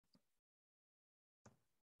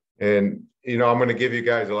And, I'm going to give you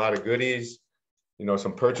guys a lot of goodies,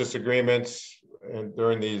 some purchase agreements. And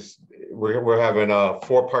during these, we're having a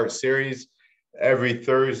 4-part series every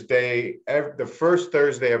Thursday, the first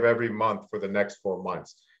Thursday of every month for the next 4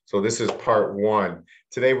 months. So this is part 1.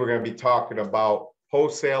 Today, we're going to be talking about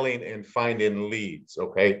wholesaling and finding leads.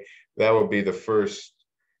 Okay. That will be the first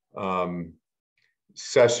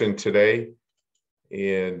session today.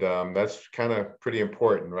 And that's kind of pretty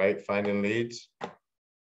important, right? Finding leads.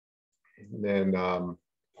 And then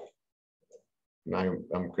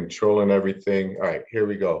I'm controlling everything. All right, here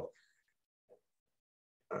we go.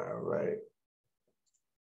 All right.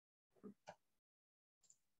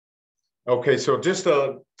 Okay, so just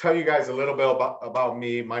to tell you guys a little bit about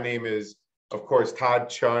me, my name is, of course, Todd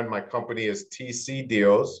CHUNN. My company is TC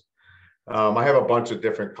Deals. I have a bunch of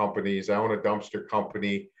different companies. I own a dumpster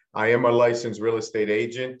company. I am a licensed real estate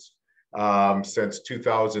agent since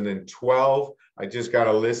 2012. I just got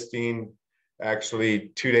a listing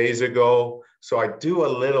actually 2 days ago. So I do a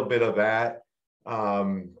little bit of that.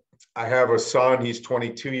 I have a son, he's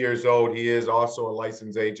 22 years old. He is also a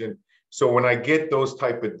licensed agent. So when I get those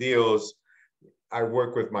type of deals, I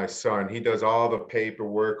work with my son. He does all the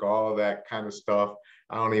paperwork, all that kind of stuff.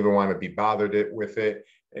 I don't even want to be bothered with it.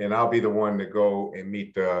 And I'll be the one to go and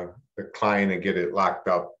meet the client and get it locked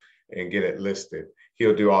up and get it listed.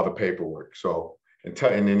 He'll do all the paperwork. So, and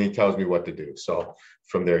then he tells me what to do. So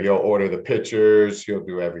from there, he'll order the pictures, he'll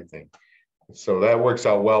do everything. So that works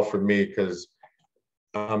out well for me because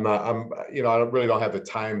I really don't have the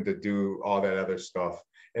time to do all that other stuff.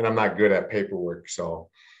 And I'm not good at paperwork. So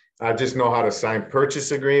I just know how to sign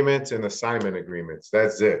purchase agreements and assignment agreements.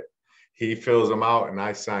 That's it. He fills them out and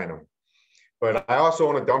I sign them. But I also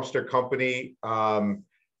own a dumpster company. I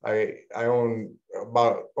own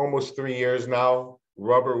about almost 3 years now,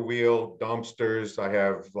 rubber wheel dumpsters. I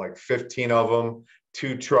have like 15 of them,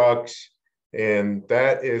 2 trucks. And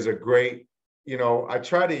that is a great, I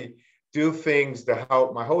try to do things to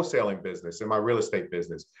help my wholesaling business and my real estate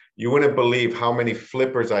business. You wouldn't believe how many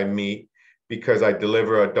flippers I meet because I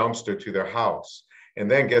deliver a dumpster to their house.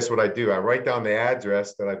 And then guess what I do? I write down the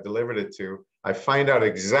address that I delivered it to. I find out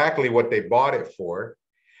exactly what they bought it for.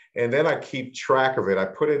 And then I keep track of it. I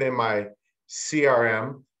put it in my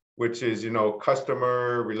CRM, which is,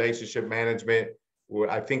 customer relationship management.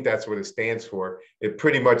 I think that's what it stands for. It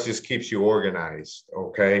pretty much just keeps you organized.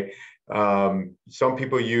 Okay. Some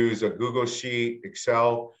people use a Google Sheet,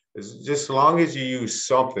 Excel. It's just as long as you use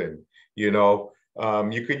something, you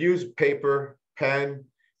could use paper, pen,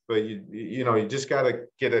 but you just got to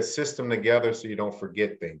get a system together so you don't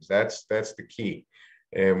forget things. That's the key.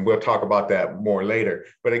 And we'll talk about that more later.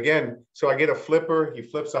 But again, so I get a flipper, he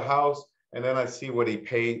flips a house, and then I see what he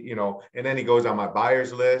paid, and then he goes on my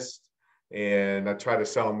buyer's list and I try to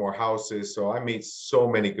sell him more houses. So I meet so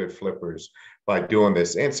many good flippers by doing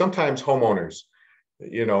this. And sometimes homeowners,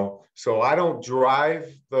 so I don't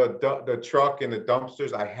drive the truck and the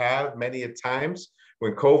dumpsters. I have many a times.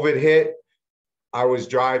 When COVID hit, I was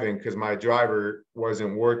driving because my driver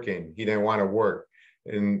wasn't working. He didn't want to work.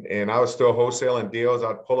 And I was still wholesaling deals.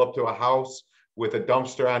 I'd pull up to a house with a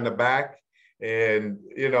dumpster on the back. And,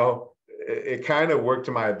 it kind of worked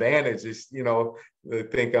to my advantage. It's, they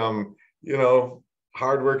think I'm,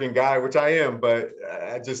 hardworking guy, which I am, but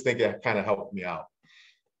I just think it kind of helped me out.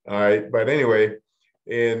 All right. But anyway,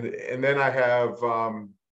 and then I have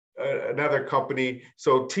another company.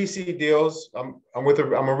 So TC Deals, I'm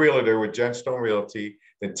a realtor with Genstone Realty.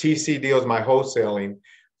 And TC Deals, my wholesaling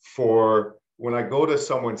for when I go to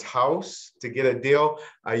someone's house to get a deal,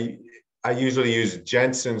 I usually use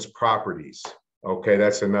Jensen's Properties. Okay,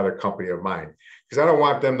 that's another company of mine because I don't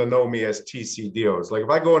want them to know me as TC Deals. Like if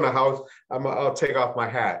I go in the house, I'll take off my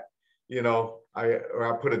hat,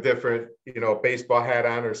 I'll put a different, baseball hat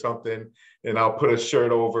on or something, and I'll put a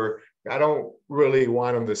shirt over. I don't really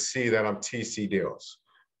want them to see that I'm TC Deals.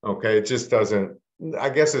 Okay, it just doesn't. I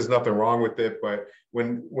guess there's nothing wrong with it, but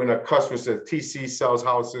when a customer says TC sells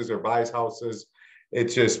houses or buys houses, it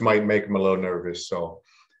just might make them a little nervous. So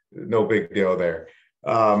no big deal there.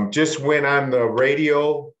 Just went on the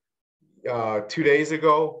radio 2 days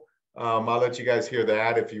ago. I'll let you guys hear the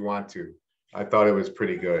ad if you want to. I thought it was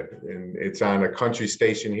pretty good. And it's on a country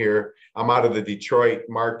station here. I'm out of the Detroit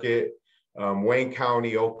market, Wayne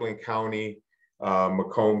County, Oakland County,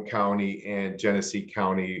 Macomb County, and Genesee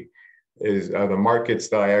County are the markets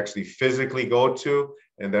that I actually physically go to.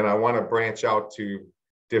 And then I want to branch out to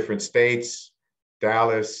different states,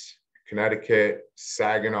 Dallas, Connecticut,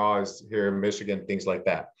 Saginaw is here in Michigan, things like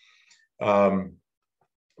that.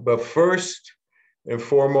 But first and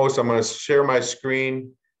foremost, I'm going to share my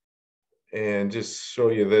screen and just show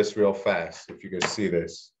you this real fast, if you can see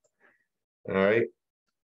this. All right.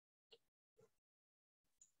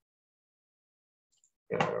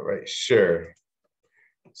 All right, sure.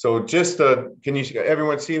 So just can you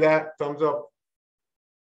everyone see that? Thumbs up.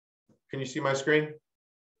 Can you see my screen?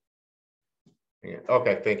 Yeah.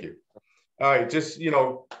 Okay, thank you. All right, just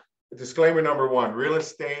disclaimer number one: real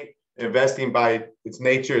estate investing by its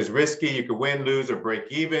nature is risky. You could win, lose, or break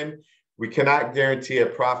even. We cannot guarantee a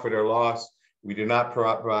profit or loss. We do not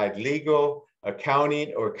provide legal,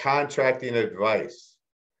 accounting, or contracting advice.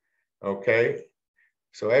 Okay,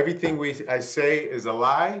 so everything I say is a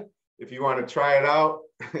lie. If you want to try it out,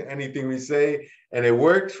 anything we say, and it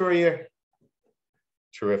works for you,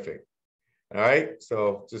 terrific. All right,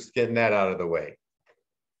 so just getting that out of the way.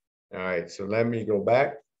 All right, so let me go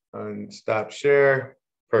back and stop share.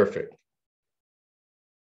 Perfect.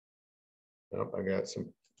 Oh, I got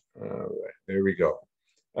some. All right, there we go.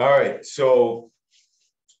 All right, so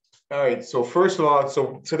first of all,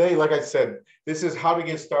 so today, like I said, this is how to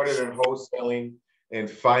get started in wholesaling and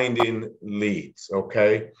finding leads.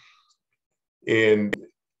 Okay, and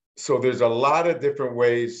so there's a lot of different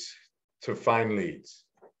ways to find leads.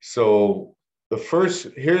 So first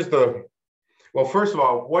of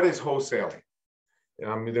all, what is wholesaling?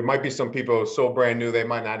 There might be some people so brand new, they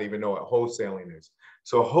might not even know what wholesaling is.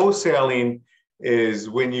 So wholesaling is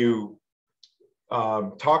when you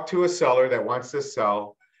talk to a seller that wants to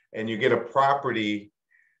sell and you get a property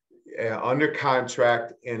under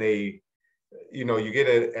contract you get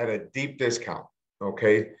it at a deep discount,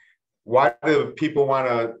 okay? Why do people want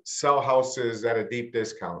to sell houses at a deep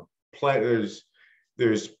discount? There's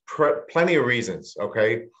plenty of reasons,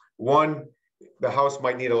 okay? One, the house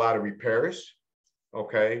might need a lot of repairs,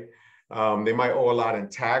 okay? They might owe a lot in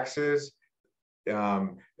taxes.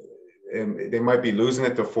 And they might be losing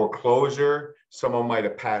it to foreclosure. Someone might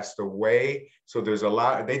have passed away. So there's a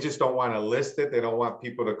lot, they just don't want to list it. They don't want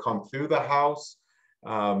people to come through the house.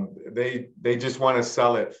 They just want to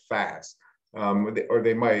sell it fast. Or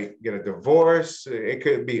they might get a divorce. It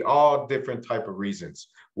could be all different type of reasons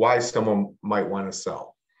why someone might want to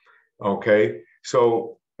sell. Okay,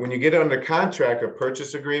 so when you get under contract, a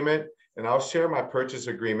purchase agreement, and I'll share my purchase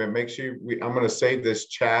agreement. Make sure I'm going to save this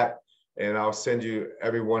chat, and I'll send you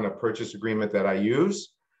everyone a purchase agreement that I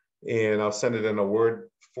use, and I'll send it in a Word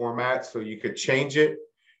format so you could change it.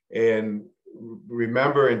 And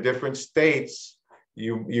remember, in different states,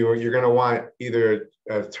 you're going to want either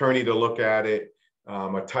an attorney to look at it,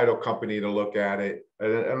 a title company to look at it.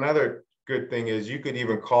 And another good thing is you could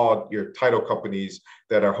even call your title companies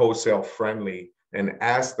that are wholesale friendly and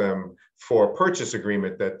ask them for a purchase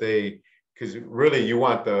agreement because really you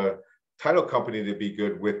want the title company to be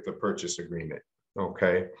good with the purchase agreement,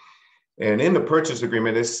 okay? And in the purchase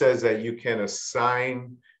agreement, it says that you can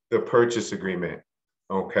assign the purchase agreement,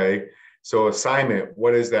 okay? So assignment,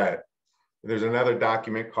 what is that? There's another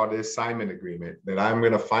document called the assignment agreement that I'm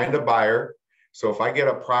going to find a buyer. So if I get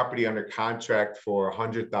a property under contract for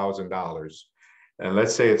 $100,000, and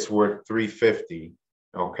let's say it's worth $350,000,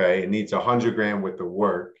 okay, it needs $100,000 with the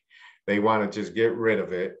work. They want to just get rid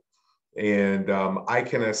of it, and I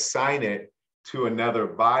can assign it to another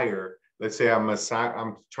buyer. Let's say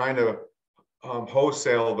I'm trying to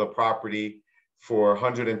wholesale the property for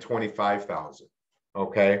 $125,000.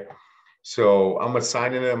 Okay, so I'm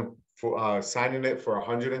assigning them signing it for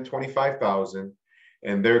 $125,000,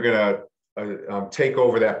 and they're gonna take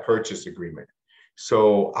over that purchase agreement.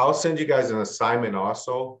 So I'll send you guys an assignment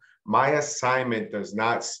also. My assignment does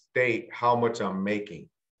not state how much I'm making.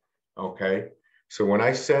 Okay, so when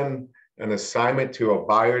I send an assignment to a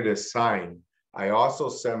buyer to sign, I also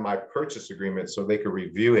send my purchase agreement so they can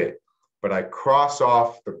review it, but I cross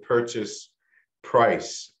off the purchase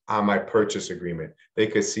price on my purchase agreement. They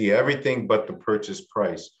could see everything but the purchase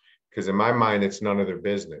price, because in my mind, it's none of their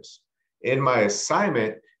business. In my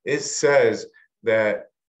assignment, it says that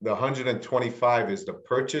the 125 is the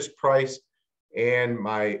purchase price and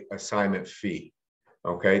my assignment fee.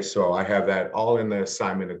 Okay, so I have that all in the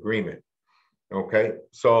assignment agreement. Okay,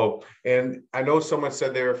 so, and I know someone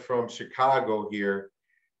said they're from Chicago here,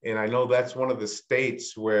 and I know that's one of the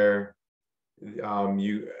states where I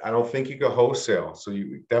don't think you can wholesale. So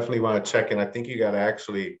you definitely want to check in. I think you got to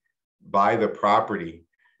actually buy the property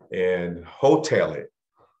and wholesale it.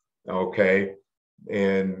 Okay,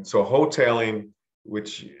 and so wholesaling,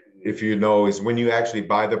 which if you know, is when you actually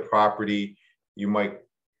buy the property, you might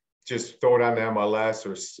just throw it on the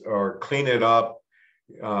MLS or clean it up,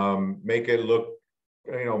 make it look,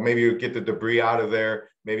 maybe you get the debris out of there,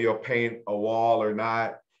 maybe you'll paint a wall or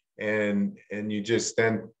not, and you just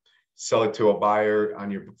then sell it to a buyer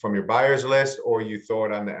from your buyer's list, or you throw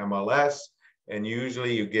it on the MLS, and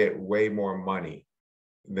usually you get way more money.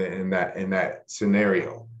 in that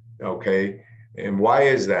scenario. Okay. And why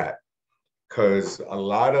is that? Because a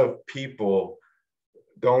lot of people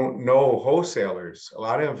don't know wholesalers. A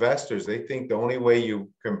lot of investors, they think the only way you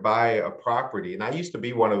can buy a property, and I used to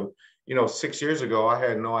be one of, 6 years ago, I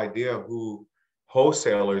had no idea who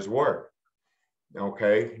wholesalers were.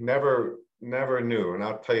 Okay. Never knew. And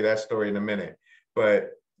I'll tell you that story in a minute.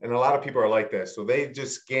 And a lot of people are like that. So they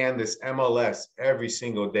just scan this MLS every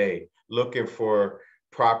single day looking for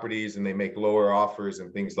properties, and they make lower offers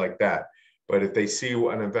and things like that. But if they see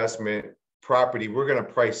an investment property, we're going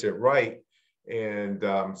to price it right. And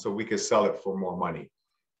so we could sell it for more money.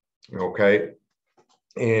 Okay.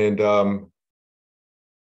 And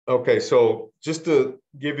okay, so just to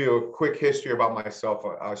give you a quick history about myself,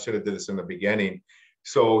 I should have did this in the beginning.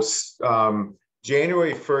 So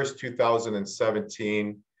January 1st,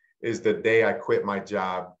 2017 is the day I quit my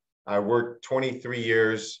job. I worked 23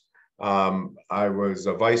 years. I was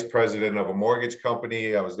a vice president of a mortgage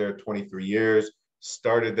company. I was there 23 years,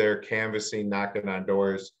 started there canvassing, knocking on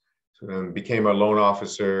doors, and became a loan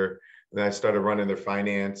officer. Then I started running their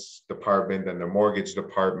finance department and the mortgage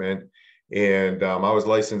department. And I was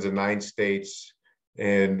licensed in 9 states,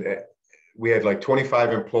 and we had like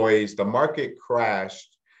 25 employees. The market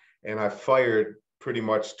crashed, and I fired pretty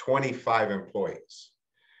much 25 employees.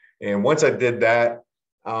 And once I did that,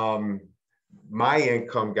 my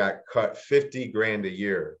income got cut 50 grand a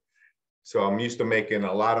year. So I'm used to making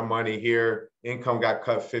a lot of money here. Income got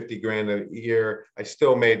cut 50 grand a year. I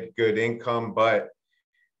still made good income, but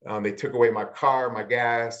they took away my car, my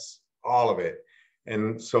gas, all of it.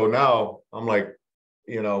 And so now I'm like,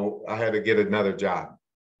 I had to get another job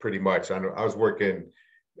pretty much. I was working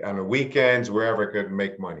on the weekends, wherever I could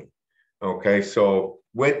make money. Okay. So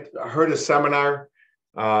I heard a seminar,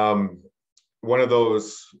 one of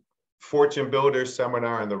those fortune builders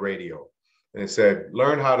seminar on the radio. And it said,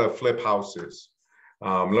 learn how to flip houses,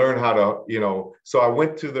 learn how to, so I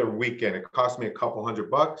went to the weekend. It cost me a couple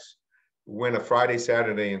 $100, went a Friday,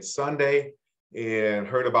 Saturday, and Sunday, and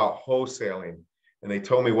heard about wholesaling. And they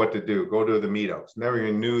told me what to do. Go to the meetups. Never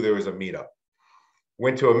even knew there was a meetup.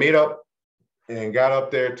 Went to a meetup and got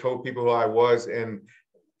up there, told people who I was. And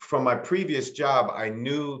from my previous job, I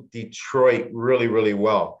knew Detroit really, really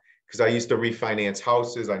well, because I used to refinance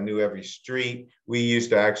houses. I knew every street. We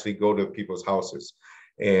used to actually go to people's houses.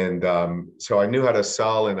 And so I knew how to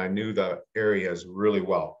sell, and I knew the areas really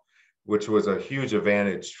well, which was a huge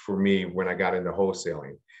advantage for me when I got into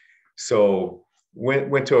wholesaling. So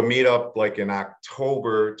went to a meetup like in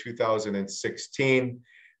October 2016.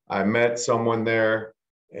 I met someone there,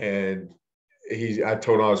 and I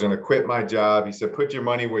told him I was going to quit my job. He said, put your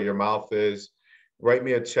money where your mouth is. Write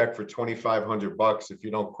me a check for $2,500. If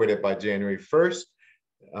you don't quit it by January 1st,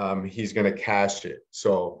 he's going to cash it.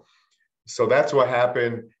 So that's what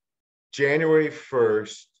happened. January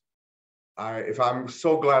 1st, I'm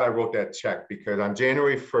so glad I wrote that check, because on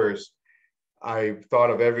January 1st, I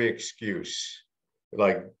thought of every excuse,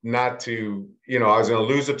 like not to, I was going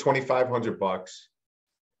to lose the $2,500.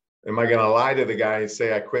 Am I going to lie to the guy and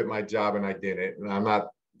say I quit my job and I didn't? And I'm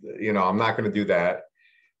not going to do that.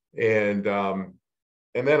 And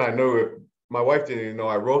then I knew if my wife didn't even know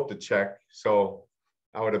I wrote the check, so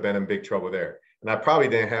I would have been in big trouble there. And I probably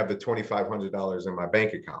didn't have the $2,500 in my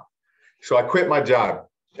bank account. So I quit my job.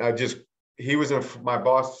 He was my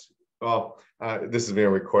boss. Well, this is being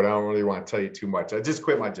recorded. I don't really want to tell you too much. I just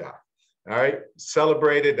quit my job. All right.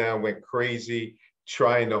 Celebrated. Then I went crazy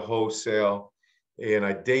trying to wholesale. And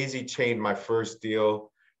I daisy chained my first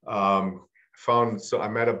deal. I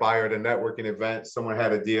met a buyer at a networking event. Someone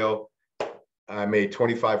had a deal. I made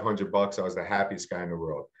 $2,500. I was the happiest guy in the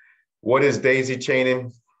world. What is daisy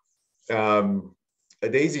chaining? A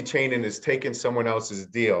daisy chaining is taking someone else's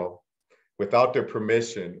deal without their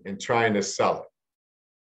permission and trying to sell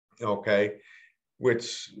it. Okay.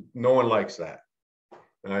 Which no one likes that.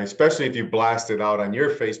 Especially if you blast it out on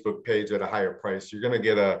your Facebook page at a higher price, you're going to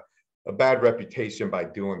get a bad reputation by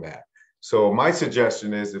doing that. So my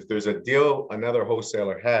suggestion is, if there's a deal another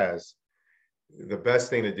wholesaler has, the best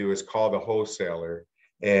thing to do is call the wholesaler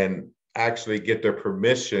and actually get their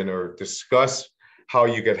permission, or discuss how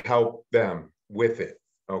you could help them with it.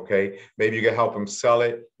 Okay. Maybe you could help them sell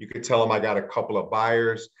it. You could tell them, I got a couple of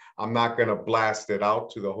buyers. I'm not going to blast it out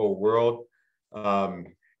to the whole world.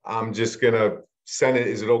 I'm just going to send it.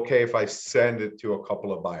 Is it okay if I send it to a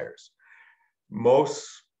couple of buyers? Most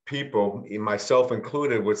people, myself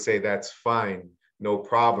included, would say that's fine. No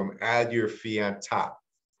problem. Add your fee on top.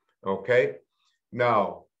 Okay.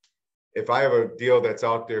 Now, if I have a deal that's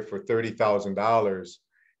out there for $30,000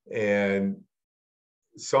 and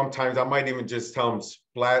sometimes I might even just tell him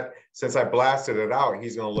since I blasted it out,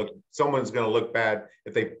 someone's going to look bad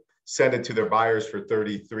if they send it to their buyers for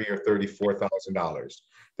 $33,000 or $34,000.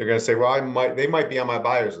 They're going to say, well, they might be on my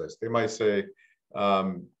buyer's list. They might say,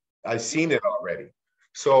 I've seen it already.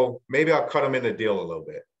 So maybe I'll cut them in the deal a little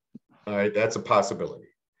bit. All right. That's a possibility.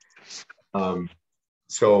 But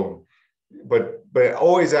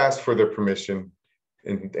always ask for their permission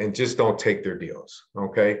and just don't take their deals.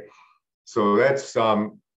 Okay. So that's,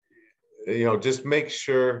 just make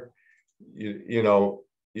sure you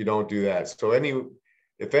don't do that. So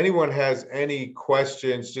if anyone has any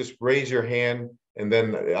questions, just raise your hand and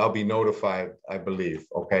then I'll be notified, I believe.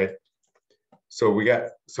 Okay. So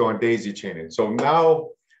on daisy chaining. So now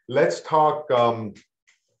let's talk.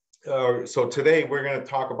 So today we're going to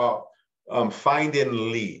talk about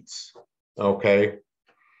finding leads. Okay.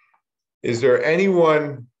 Is there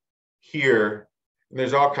anyone here, and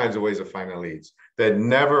there's all kinds of ways of finding leads, that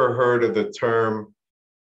never heard of the term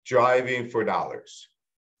driving for dollars?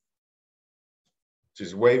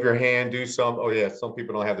 Just wave your hand, do some. Oh yeah, some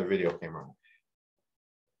people don't have the video camera on.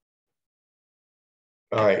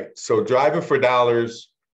 All right, so driving for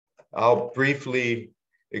dollars, I'll briefly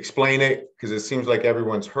explain it because it seems like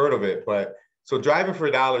everyone's heard of it. But so driving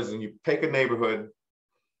for dollars, and you pick a neighborhood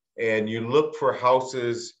and you look for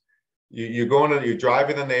houses. You drive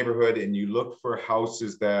in the neighborhood and you look for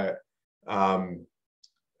houses that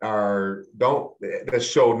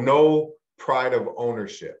show no pride of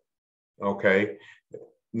ownership. Okay,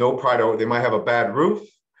 no pride. They might have a bad roof.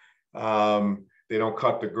 They don't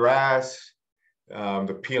cut the grass.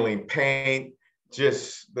 The peeling paint.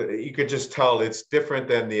 You could just tell it's different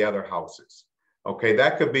than the other houses. Okay,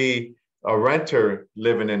 that could be a renter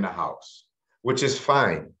living in the house, which is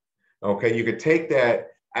fine. Okay, you could take that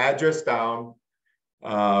address down.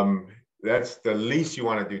 That's the least you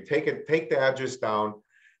want to do. Take the address down,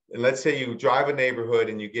 and let's say you drive a neighborhood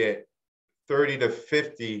and you get 30 to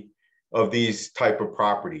 50 of these type of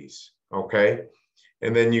properties. Okay,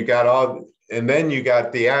 and then you got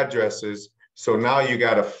the addresses. So now you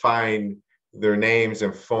got to find their names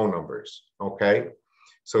and phone numbers. Okay,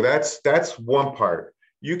 so that's one part.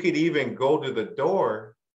 You could even go to the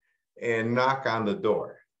door and knock on the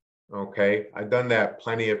door. Okay, I've done that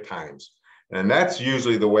plenty of times. And that's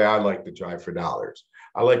usually the way I like to drive for dollars.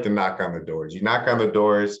 I like to knock on the doors. You knock on the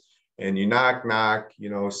doors and you knock,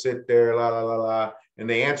 sit there, la, la, la, la, and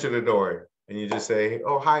they answer the door. And you just say,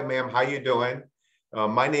 oh, hi, ma'am, how you doing?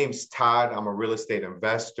 My name's Todd. I'm a real estate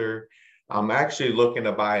investor. I'm actually looking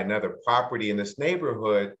to buy another property in this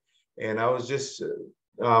neighborhood. And I was just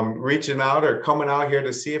reaching out or coming out here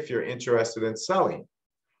to see if you're interested in selling.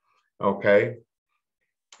 Okay.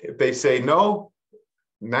 If they say no,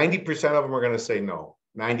 90% of them are going to say no,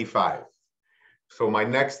 95. So my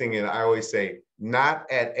next thing is I always say, not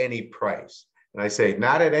at any price. And I say,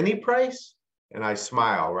 not at any price? And I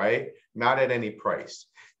smile, right? Not at any price.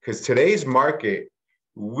 Because today's market,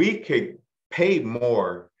 we could pay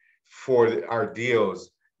more for our deals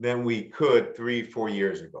than we could 3-4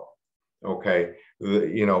 years ago. Okay.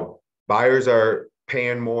 Buyers are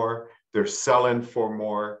paying more, they're selling for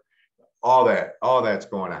more, all that's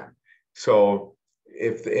going on. So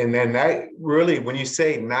and then that really, when you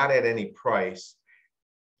say not at any price,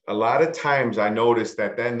 a lot of times I notice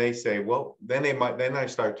that then they say, well, then I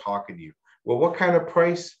start talking to you. Well, what kind of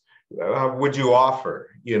price would you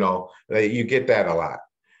offer? You get that a lot.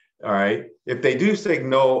 All right. If they do say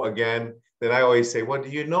no again, then I always say, well, do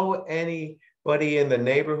you know anybody in the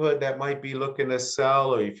neighborhood that might be looking to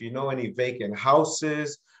sell? Or if you know any vacant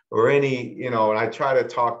houses or any, and I try to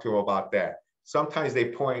talk to them about that. Sometimes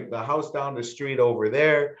they point the house down the street over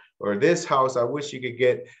there, or this house, I wish you could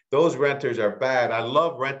get, those renters are bad. I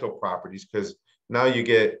love rental properties because now you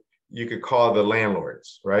could call the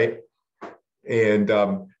landlords, right? And,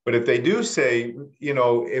 but if they do say,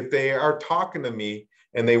 if they are talking to me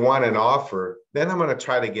and they want an offer, then I'm going to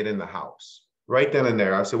try to get in the house right then and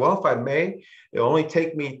there. I said, well, if I may, it'll only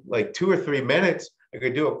take me like 2 or 3 minutes. I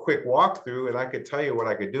could do a quick walkthrough and I could tell you what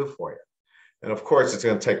I could do for you. And of course, it's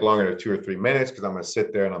going to take longer than 2 or 3 minutes because I'm going to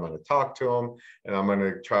sit there and I'm going to talk to them and I'm going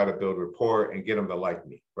to try to build rapport and get them to like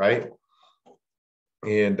me, right?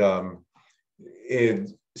 And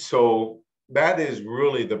so that is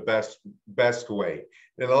really the best way.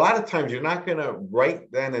 And a lot of times you're not going to right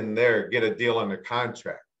then and there get a deal under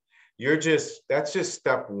contract. That's just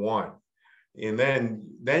step one. And then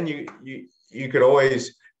you could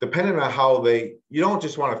always, depending on how you don't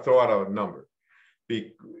just want to throw out a number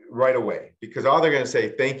right away, because all they're going to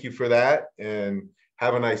say, thank you for that and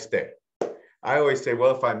have a nice day. I always say,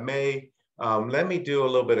 well, if I may, let me do a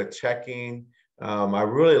little bit of checking. I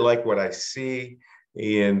really like what I see.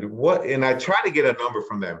 And I try to get a number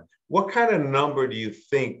from them. What kind of number do you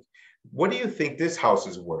think? What do you think this house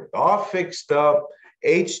is worth? All fixed up,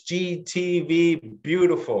 HGTV,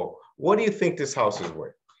 beautiful. What do you think this house is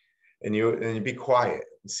worth? And you be quiet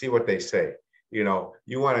and see what they say. You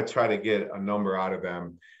want to try to get a number out of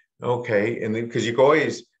them. Okay, and then because you can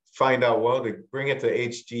always find out, well, to bring it to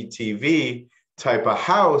HGTV type of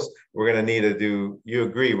house, we're going to need to do, you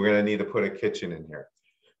agree, we're going to need to put a kitchen in here,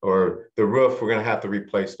 or the roof, we're going to have to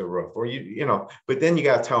replace the roof, or but then you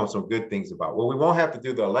got to tell them some good things about, well, we won't have to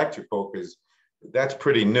do the electrical because that's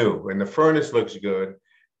pretty new, and the furnace looks good,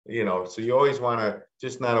 so you always want to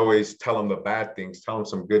just not always tell them the bad things, tell them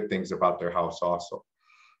some good things about their house also.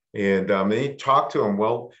 And you talk to them,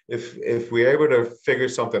 well, if we're able to figure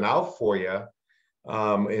something out for you,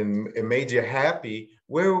 and it made you happy,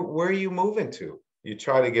 where are you moving to? You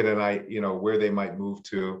try to get an idea, where they might move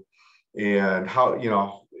to, and how,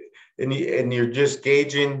 and you're just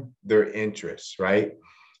gauging their interests, right?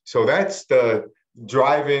 So that's the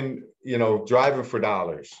driving for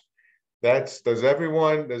dollars. Does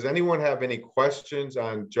anyone have any questions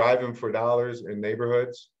on driving for dollars in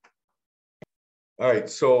neighborhoods? All right,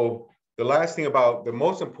 so the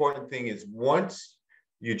most important thing is, once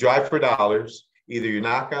you drive for dollars, either you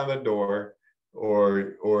knock on the door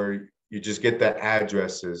or you just get the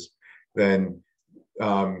addresses, then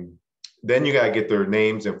you got to get their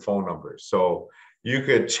names and phone numbers. So you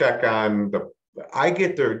could check on I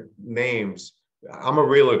get their names. I'm a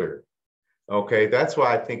realtor. Okay. That's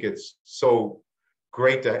why I think it's so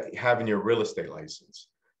great to having your real estate license.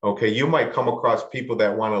 Okay. You might come across people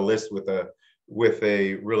that want to list with a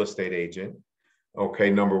real estate agent. Okay.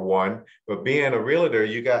 Number one, but being a realtor,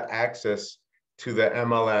 you got access to the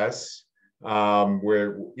MLS,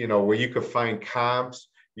 where you could find comps.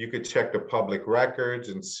 You could check the public records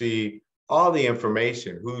and see all the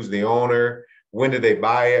information. Who's the owner? When did they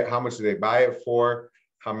buy it? How much did they buy it for?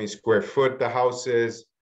 How many square foot the house is?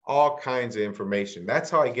 All kinds of information. That's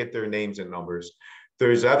how I get their names and numbers.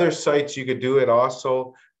 There's other sites you could do it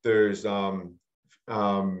also. There's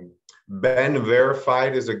Ben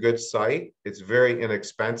Verified is a good site. It's very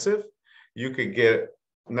inexpensive. You could get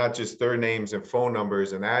not just their names and phone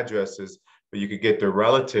numbers and addresses, but you could get their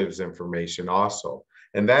relatives' information also.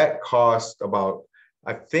 And that costs about,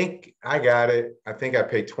 I think I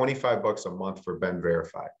paid $25 a month for Ben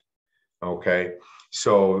Verified. Okay.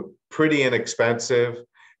 So pretty inexpensive.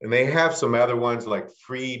 And they have some other ones like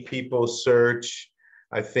Free People Search,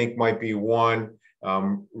 I think might be one.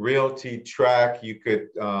 Realty Track, you could,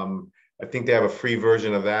 I think they have a free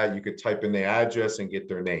version of that. You could type in the address and get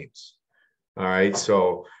their names. All right.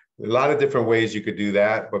 So a lot of different ways you could do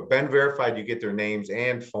that. But Ben Verified, you get their names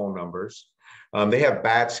and phone numbers. They have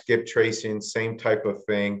batch skip tracing, same type of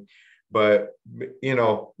thing. But,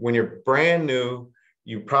 when you're brand new,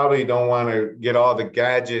 you probably don't want to get all the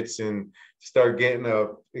gadgets and start getting a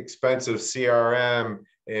expensive CRM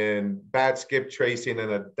and batch skip tracing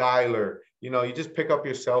and a dialer. You just pick up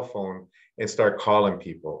your cell phone and start calling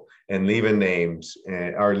people and leaving names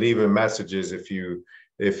or leaving messages if you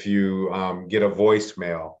get a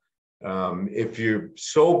voicemail. If you're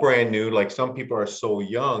so brand new, like some people are so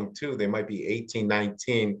young too, they might be 18,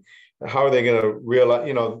 19. How are they going to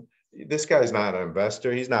realize, this guy's not an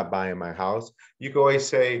investor. He's not buying my house. You can always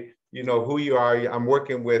say, who you are. I'm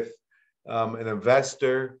working with an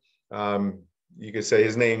investor. You could say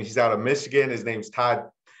he's out of Michigan. His name's Todd.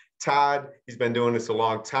 He's been doing this a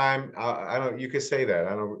long time. You could say that.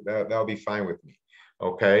 That'll be fine with me.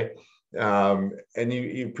 Okay. And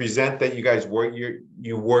you present that you guys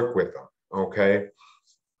you work with them. Okay.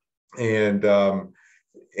 And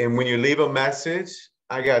when you leave a message,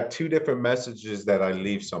 I got two different messages that I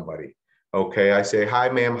leave somebody. Okay. I say, hi,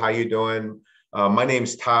 ma'am. How you doing? My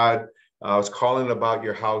name's Todd. I was calling about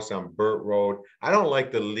your house on Burt Road. I don't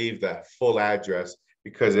like to leave that full address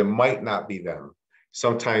because it might not be them.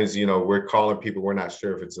 Sometimes, we're calling people, we're not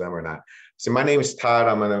sure if it's them or not. So my name is Todd.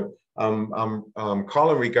 I'm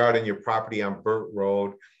calling regarding your property on Burt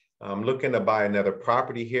Road. I'm looking to buy another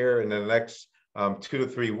property here in the next 2 to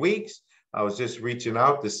 3 weeks. I was just reaching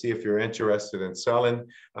out to see if you're interested in selling.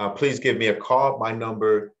 Please give me a call, my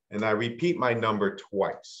number, and I repeat my number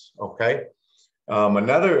twice. Okay.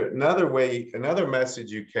 Another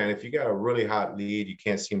message you can, if you got a really hot lead, you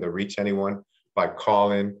can't seem to reach anyone by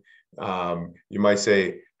calling. You might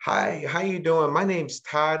say, hi, how you doing? My name's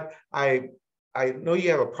Todd. I know you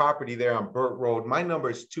have a property there on Burt Road. My number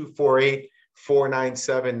is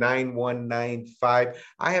 248-497-9195.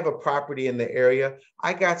 I have a property in the area.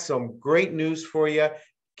 I got some great news for you.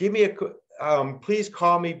 Give me please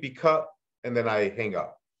call me because, and then I hang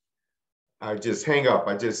up. I just hang up.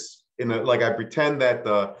 like I pretend that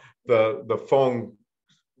the phone,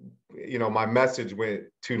 my message went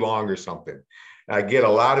too long or something. I get a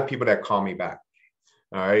lot of people that call me back.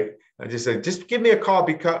 All right. I just say, just give me a call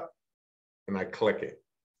and I click it.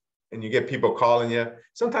 And you get people calling you.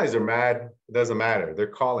 Sometimes they're mad. It doesn't matter. They're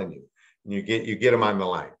calling you. And you get them on the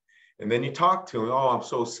line. And then you talk to them. Oh, I'm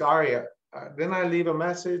so sorry. Then I leave a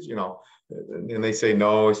message, and they say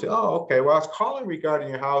no. I say, oh, okay. Well, I was calling regarding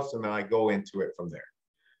your house. And then I go into it from there.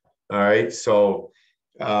 All right. So,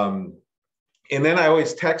 and then I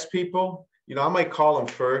always text people. I might call them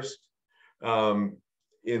first. And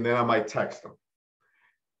then I might text them.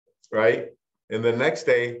 Right. And the next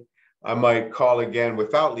day, I might call again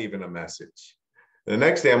without leaving a message. The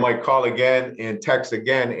next day, I might call again and text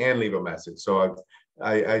again and leave a message. So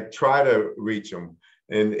I try to reach them.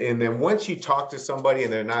 And then once you talk to somebody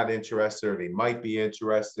and they're not interested or they might be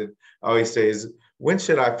interested, I always say, when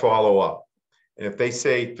should I follow up? And if they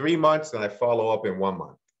say 3 months, then I follow up in 1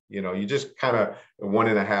 month. You just kind of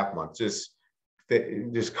 1.5 months. Just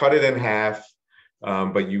cut it in half.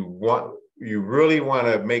 But you really want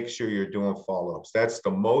to make sure you're doing follow-ups. That's the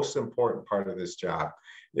most important part of this job,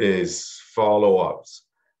 is follow-ups.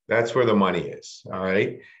 That's where the money is, all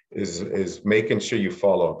right, is making sure you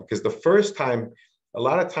follow up. Because the first time, a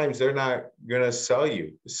lot of times they're not going to sell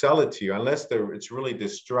it to you unless it's really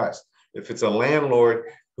distressed. If it's a landlord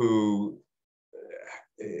who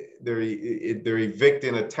they're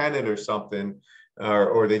evicting a tenant or something,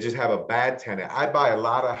 or they just have a bad tenant. I buy a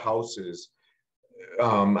lot of houses.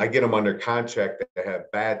 I get them under contract that have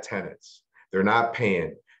bad tenants. They're not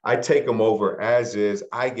paying. I take them over as is.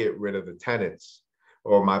 I get rid of the tenants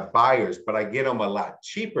or my buyers, but I get them a lot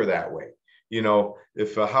cheaper that way.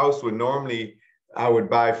 If a house I would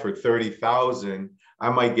buy for 30,000, I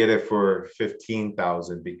might get it for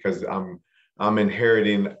 15,000 because I'm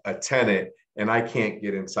inheriting a tenant and I can't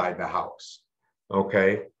get inside the house.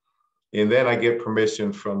 Okay. And then I get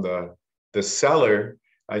permission from the seller.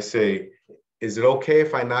 I say, is it okay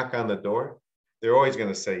if I knock on the door? They're always going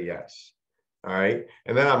to say yes. All right.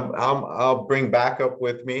 And then I'll bring backup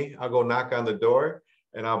with me. I'll go knock on the door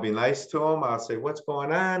and I'll be nice to them. I'll say, what's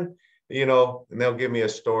going on? And they'll give me a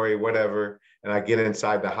story, whatever. And I get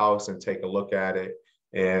inside the house and take a look at it.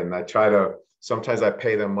 And sometimes I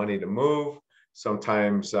pay them money to move.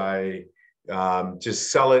 Sometimes I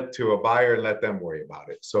just sell it to a buyer and let them worry about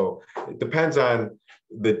it. So it depends on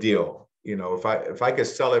the deal. If I could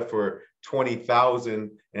sell it for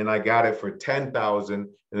 20,000 and I got it for 10,000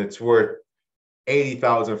 and it's worth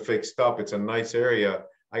 80,000 fixed up, it's a nice area,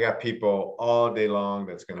 I got people all day long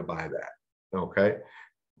that's going to buy that. Okay.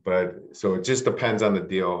 But so it just depends on the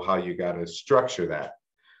deal, how you got to structure that.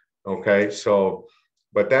 Okay.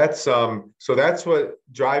 But that's what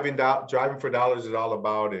driving for dollars is all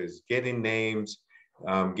about, is getting names,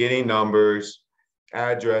 getting numbers,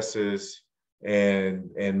 addresses,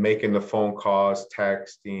 and making the phone calls,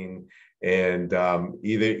 texting, and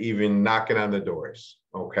even knocking on the doors.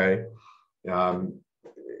 Okay. And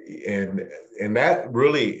that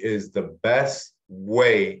really is the best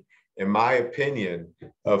way, in my opinion,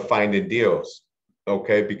 of finding deals.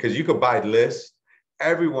 Okay. Because you could buy lists.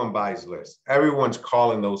 Everyone buys lists. Everyone's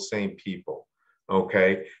calling those same people.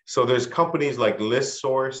 Okay. So there's companies like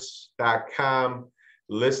listsource.com,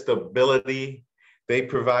 Listability. They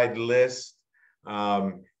provide lists.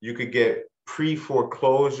 You could get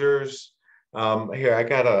pre-foreclosures. Here, I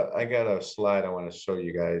got a slide I want to show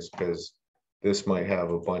you guys because this might have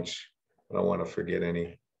a bunch. I don't want to forget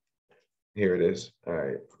any. Here it is. All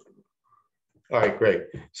right. All right, great.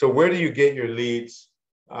 So where do you get your leads?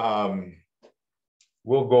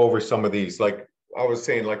 We'll go over some of these. Like I was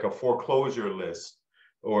saying, like a foreclosure list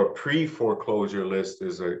or a pre-foreclosure list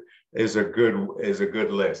is a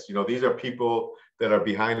good list. These are people that are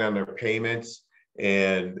behind on their payments,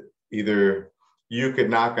 and either you could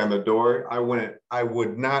knock on the door. I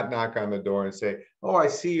would not knock on the door and say, oh, I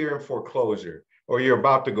see you're in foreclosure or you're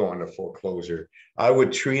about to go into foreclosure. I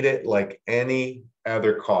would treat it like any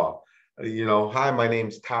other call. Hi, my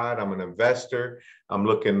name's Todd. I'm an investor. I'm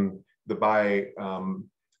looking to buy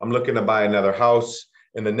another house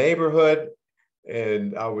in the neighborhood.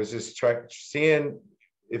 And I was just seeing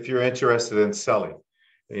if you're interested in selling.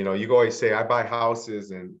 You always say, I buy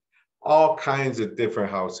houses and all kinds of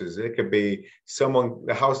different houses. It could be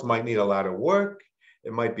the house might need a lot of work.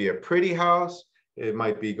 It might be a pretty house. It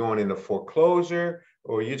might be going into foreclosure,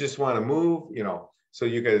 or you just want to move, so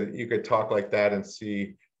you could talk like that and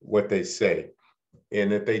see what they say.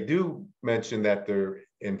 And if they do mention that they're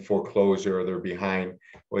in foreclosure or they're behind,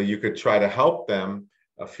 well, you could try to help them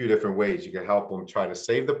a few different ways. You could help them try to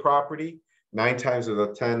save the property. 9 times out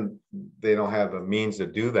of 10, they don't have the means to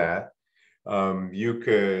do that. You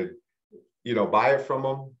could, buy it from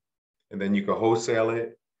them, and then you could wholesale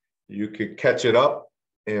it. You could catch it up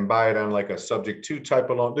and buy it on like a subject to type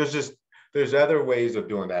of loan. There's other ways of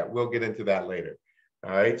doing that. We'll get into that later.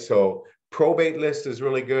 All right. So probate list is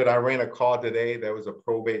really good. I ran a call today. That was a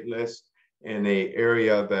probate list in a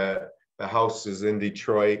area that the house is in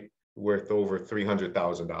Detroit worth over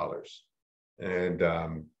 $300,000.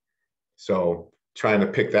 And so trying to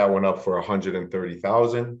pick that one up for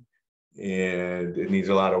 $130,000, and it needs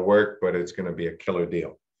a lot of work, but it's going to be a killer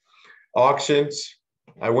deal. Auctions.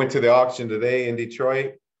 I went to the auction today in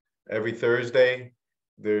Detroit. Every Thursday,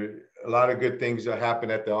 there a lot of good things that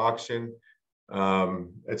happen at the auction.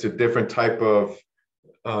 It's a different type of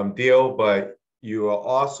deal, but you will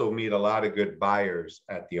also meet a lot of good buyers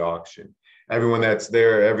at the auction. Everyone that's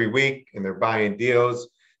there every week and they're buying deals,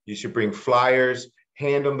 you should bring flyers,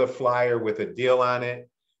 hand them the flyer with a deal on it.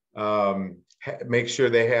 Make sure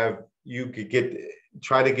they have,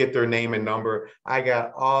 try to get their name and number. I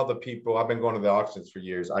got all the people, I've been going to the auctions for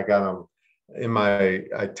years. I got them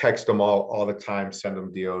I text them all the time, send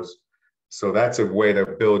them deals. So that's a way to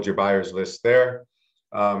build your buyers list there.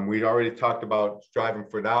 We already talked about driving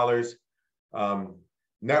for dollars.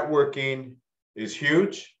 Networking is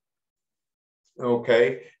huge.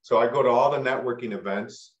 Okay, so I go to all the networking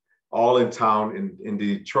events, all in town in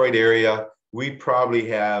the Detroit area. We probably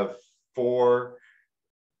have 4,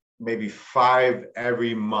 maybe 5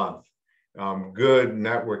 every month. Good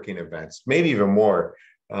networking events, maybe even more,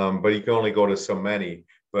 but you can only go to so many.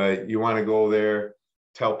 But you want to go there,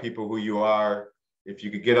 tell people who you are. If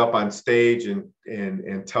you could get up on stage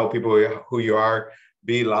and tell people who you are,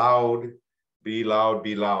 be loud, be loud,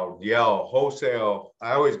 be loud. Yell, wholesale.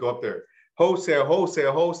 I always go up there, wholesale,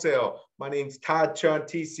 wholesale, wholesale. My name's Todd CHUNN,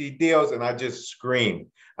 TC Deals, and I just scream.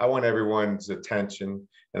 I want everyone's attention,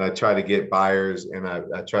 and I try to get buyers, and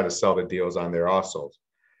I try to sell the deals on there also.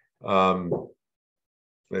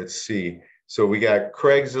 Let's see. So we got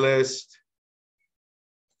Craigslist.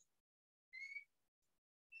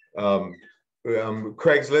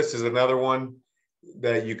 Craigslist is another one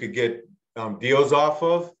that you could get deals off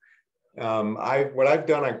of. What I've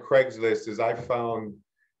done on Craigslist is I found,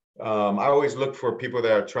 I always look for people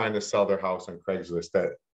that are trying to sell their house on Craigslist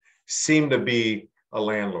that seem to be a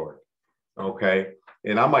landlord. Okay.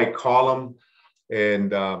 And I might call them,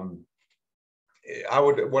 and what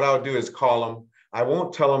I would do is call them. I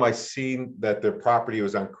won't tell them I seen that their property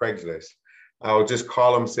was on Craigslist. I'll just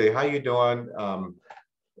call them, say, how you doing?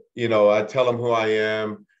 I tell them who I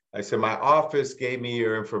am. I said, my office gave me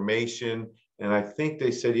your information, and I think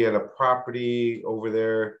they said you had a property over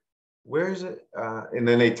there. Where is it? And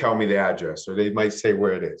then they tell me the address, or they might say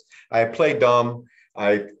where it is. I play dumb.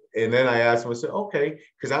 And then I ask them, I said, okay,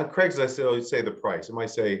 because on Craigslist, they'll say the price. It might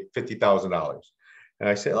say $50,000. And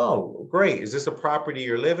I say, oh, great. Is this a property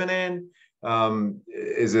you're living in?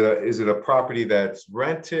 Is it a property that's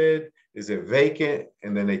rented? Is it vacant?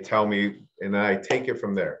 And then they tell me, and I take it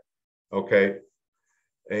from there. Okay.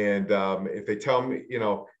 And if they tell me,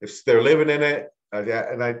 if they're living in it,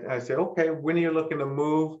 I say, okay, when are you looking to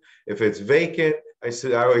move? If it's vacant, I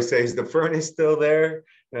always say, is the furnace still there?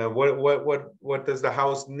 What does the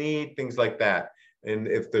house need? Things like that. And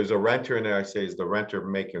if there's a renter in there, I say, is the renter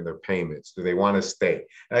making their payments? Do they want to stay?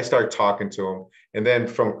 And I start talking to them. And then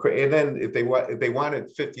if they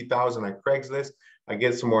wanted 50,000 on Craigslist, I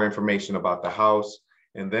get some more information about the house.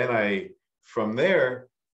 And then from there,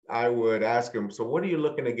 I would ask them, so what are you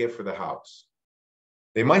looking to get for the house?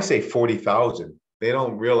 They might say 40,000. They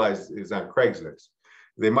don't realize it's on Craigslist.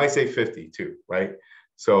 They might say 50 too, right?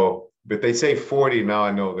 So, but they say 40, now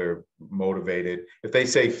I know they're motivated. If they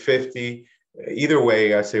say 50, either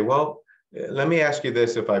way, I say, well, let me ask you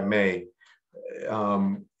this, if I may.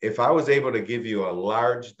 If I was able to give you a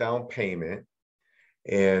large down payment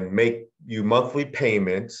and make you monthly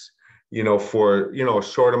payments, for, a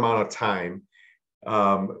short amount of time,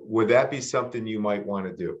 would that be something you might want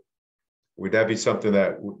to do? Would that be something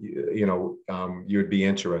that, you'd be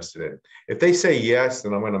interested in? If they say yes,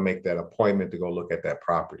 then I'm going to make that appointment to go look at that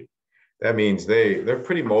property. That means they're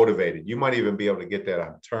pretty motivated. You might even be able to get that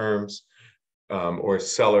on terms, or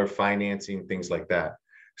seller financing, things like that.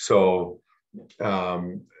 So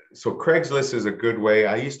Craigslist is a good way.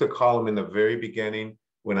 I used to call them in the very beginning.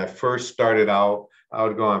 When I first started out, I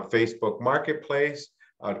would go on Facebook Marketplace.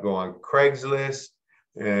 I'd go on Craigslist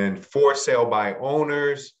and for sale by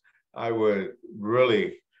owners. I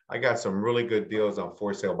got some really good deals on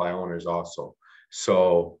for sale by owners also.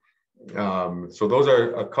 So those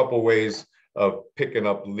are a couple ways of picking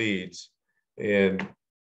up leads. And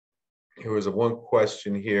Here was a one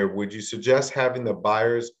question here. Would you suggest having the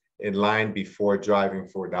buyers in line before driving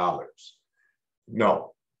 $4?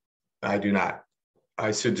 No, I do not.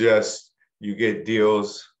 I suggest you get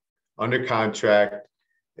deals under contract.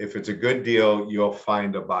 If it's a good deal, you'll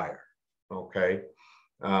find a buyer. Okay.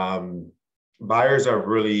 Buyers are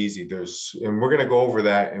really easy. And we're going to go over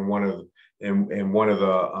that in one of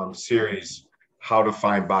the series, how to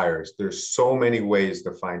find buyers. There's so many ways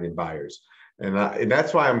to finding buyers. And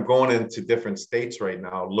that's why I'm going into different states right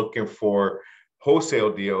now, looking for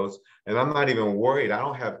wholesale deals. And I'm not even worried. I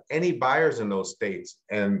don't have any buyers in those states,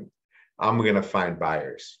 and I'm going to find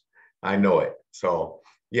buyers. I know it. So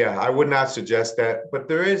yeah, I would not suggest that,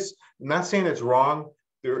 but I'm not saying it's wrong.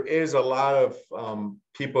 There is a lot of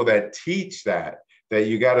people that teach that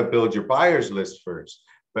you got to build your buyers list first.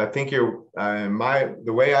 But I think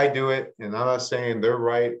the way I do it, and I'm not saying they're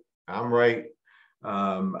right, I'm right.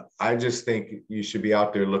 I just think you should be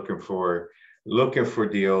out there looking for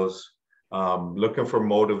deals, looking for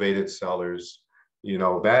motivated sellers.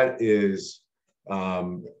 That is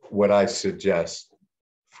what I suggest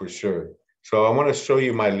for sure. So I want to show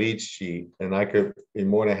you my lead sheet, and I could be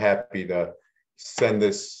more than happy to send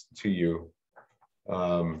this to you.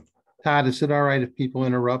 Todd, is it all right if people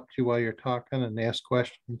interrupt you while you're talking and ask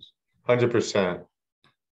questions? 100%.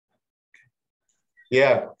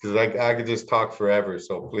 Yeah, because I could just talk forever.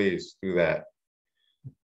 So please do that.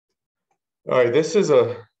 All right, this is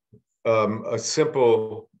a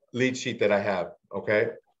simple lead sheet that I have.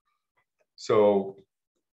 Okay, so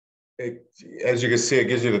as you can see, it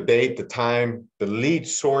gives you the date, the time. The lead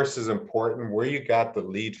source is important. Where you got the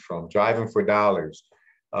lead from? Driving for dollars.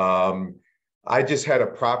 I just had a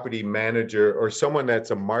property manager or someone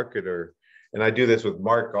that's a marketer, and I do this with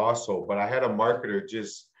Mark also. But I had a marketer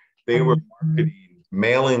they were marketing,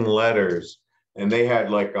 mailing letters, and they had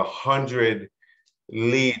like 100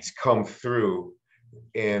 leads come through,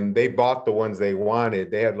 and they bought the ones they wanted.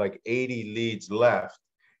 They had like 80 leads left,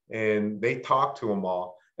 and they talked to them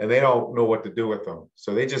all, and they don't know what to do with them.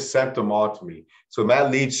 So they just sent them all to me. So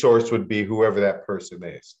that lead source would be whoever that person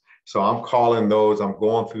is. So I'm calling those, I'm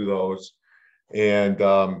going through those, and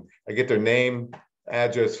I get their name,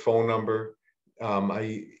 address, phone number.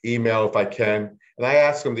 I email if I can, and I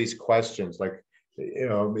ask them these questions like,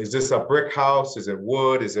 is this a brick house? Is it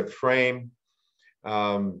wood? Is it frame?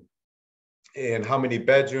 And how many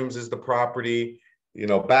bedrooms is the property?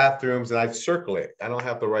 Bathrooms, and I circle it. I don't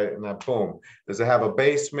have to write it, and boom. Does it have a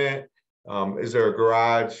basement? Is there a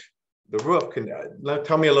garage? The roof,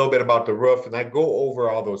 tell me a little bit about the roof, and I go over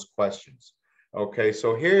all those questions. Okay,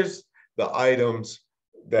 so here's the items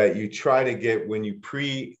that you try to get when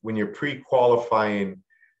you're pre-qualifying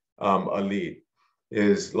a lead.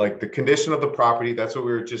 Is like the condition of the property. That's what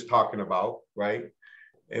we were just talking about, right?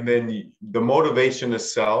 And then the motivation to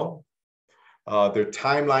sell, their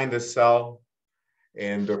timeline to sell,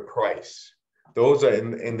 and their price. Those are,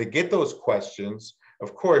 and to get those questions,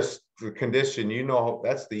 of course, the condition,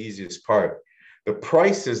 that's the easiest part. The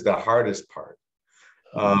price is the hardest part.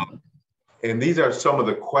 And these are some of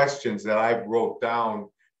the questions that I wrote down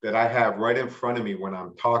that I have right in front of me when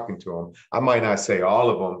I'm talking to them. I might not say all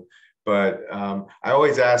of them, but I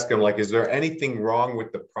always ask them, like, is there anything wrong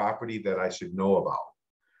with the property that I should know about?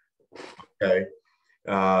 Okay.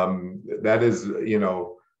 That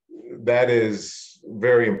is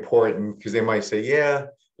very important, because they might say, yeah,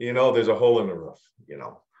 there's a hole in the roof,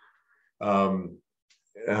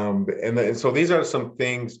 and so these are some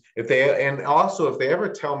things. If they ever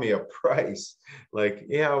tell me a price, like,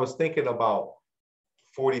 yeah, I was thinking about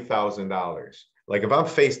 $40,000. Like if I'm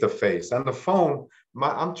face to face on the phone,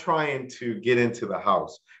 I'm trying to get into the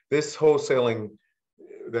house. This wholesaling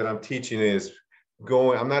that I'm teaching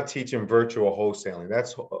I'm not teaching virtual wholesaling.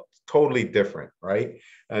 That's totally different, right?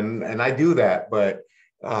 And I do that, but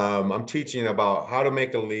I'm teaching about how to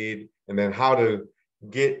make a lead, and then how to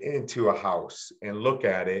get into a house and look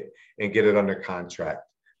at it and get it under contract.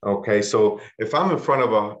 Okay, so if I'm in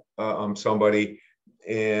front of somebody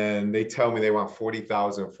and they tell me they want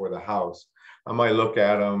 $40,000 for the house, I might look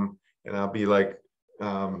at them and I'll be like,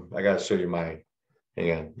 I got to show you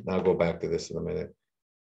hang on, I'll go back to this in a minute.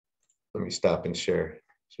 Let me stop and share.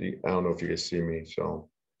 So I don't know if you can see me. So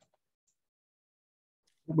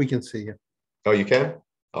we can see you. Oh, you can?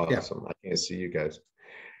 Awesome. Yeah. I can't see you guys.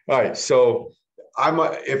 All right. So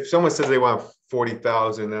if someone says they want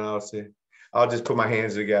 40,000, then I'll just put my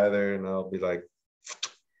hands together and I'll be like,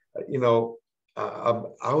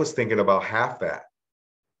 I was thinking about half that.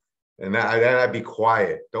 And then I'd be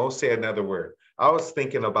quiet. Don't say another word. I was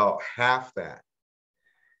thinking about half that.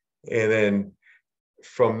 And then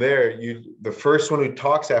from there, the first one who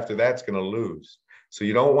talks after that's going to lose. So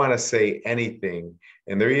you don't want to say anything,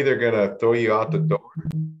 and they're either going to throw you out the door.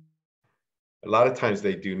 A lot of times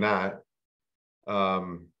they do not.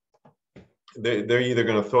 They're either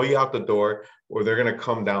going to throw you out the door or they're going to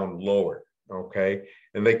come down lower. Okay.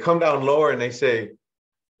 And they come down lower and they say,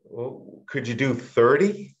 well, could you do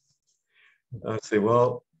 30? I say,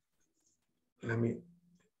 well, let me,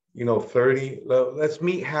 30, let's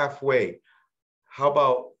meet halfway. How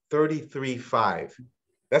about 33.5?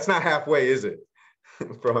 That's not halfway, is it?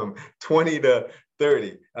 From 20 to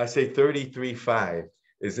 30. I say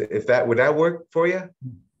 33.5. Would that work for you?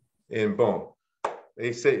 And boom.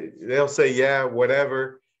 They'll say, yeah,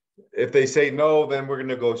 whatever. If they say no, then we're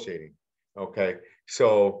negotiating. Okay.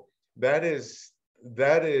 So that is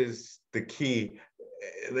the key.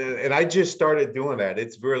 And I just started doing that.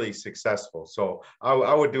 It's really successful. So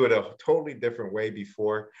I would do it a totally different way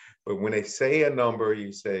before. But when they say a number,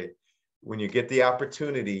 you say, when you get the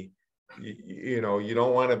opportunity, you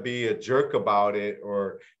don't want to be a jerk about it,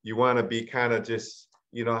 or you want to be kind of just,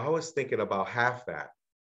 I was thinking about half that,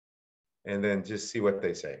 and then just see what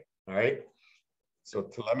they say. All right. So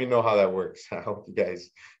to let me know how that works. I hope you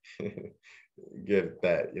guys get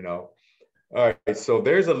that, All right. So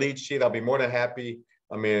there's a lead sheet. I'll be more than happy.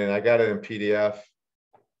 I mean, I got it in PDF.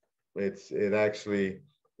 It actually,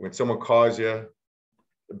 when someone calls you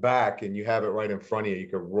back and you have it right in front of you, you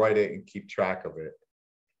can write it and keep track of it.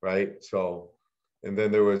 Right. So, and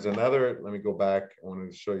then there was another, let me go back. I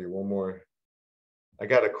wanted to show you one more. I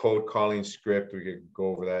got a cold calling script. We could go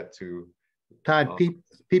over that too. Todd,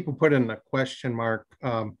 people put in a question mark.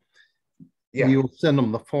 Yeah. You'll send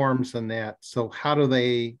them the forms and that. So how do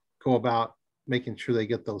they go about making sure they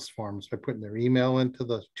get those forms? By putting their email into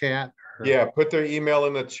the chat? Or? Yeah, put their email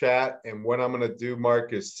in the chat. And what I'm going to do,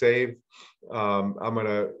 Mark, is save. I'm going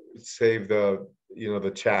to save the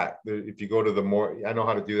chat. If you go to I know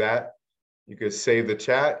how to do that. You could save the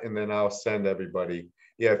chat and then I'll send everybody.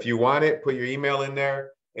 Yeah, if you want it, put your email in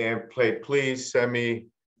there and please send me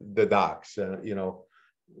the docs.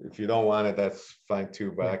 If you don't want it, that's fine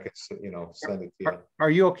too, but I could, send it to you.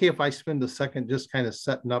 Are you okay if I spend a second just kind of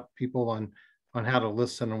setting up people on how to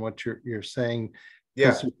listen and what you're saying?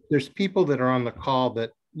 Yeah. There's people that are on the call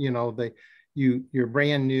that, you're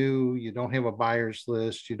brand new, you don't have a buyer's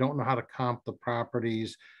list, you don't know how to comp the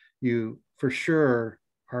properties, you for sure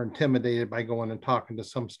are intimidated by going and talking to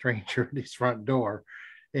some stranger at his front door.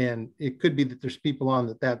 And it could be that there's people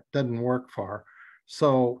on that doesn't work for.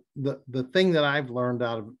 So the thing that I've learned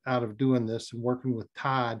out of doing this and working with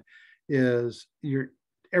Todd is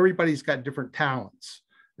everybody's got different talents.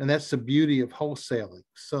 And that's the beauty of wholesaling.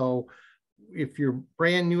 So if you're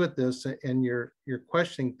brand new at this and you're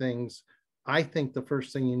questioning things, I think the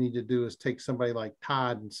first thing you need to do is take somebody like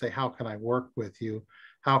Todd and say, how can I work with you?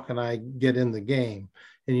 How can I get in the game?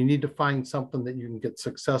 And you need to find something that you can get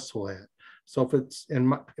successful at. So if it's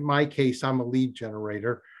in my case, I'm a lead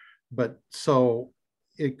generator, but so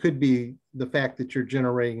it could be the fact that you're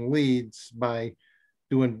generating leads by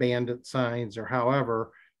doing bandit signs or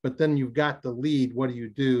however, but then you've got the lead. What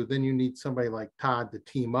do? Then you need somebody like Todd to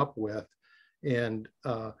team up with. And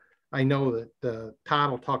I know that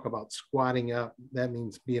Todd will talk about squatting up. That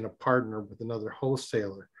means being a partner with another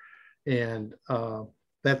wholesaler. And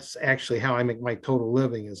that's actually how I make my total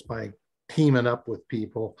living, is by teaming up with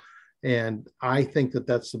people. And I think that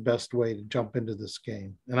that's the best way to jump into this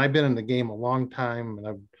game. And I've been in the game a long time, and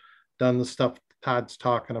I've done the stuff Todd's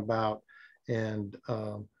talking about. And,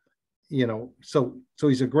 so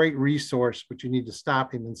he's a great resource, but you need to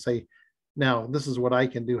stop him and say, now, this is what I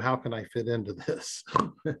can do. How can I fit into this?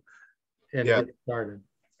 And get started.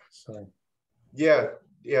 So, yeah.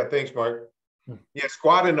 Thanks, Mark. Yeah,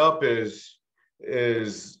 squatting up is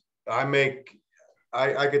I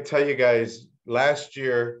could tell you guys, last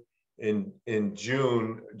year in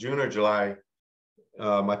June or July,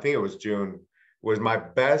 I think it was June, was my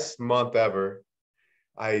best month ever.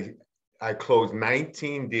 I closed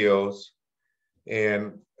 19 deals,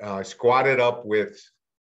 and I squatted up with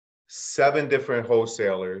 7 different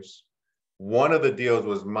wholesalers. One of the deals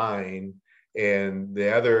was mine, and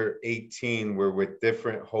the other 18 were with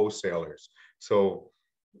different wholesalers. So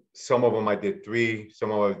some of them I did 3,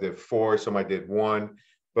 some of them I did 4, some I did 1,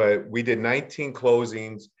 but we did 19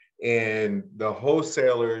 closings, and the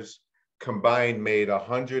wholesalers combined made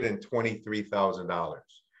 $123,000.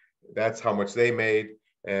 That's how much they made.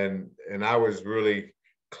 And I was really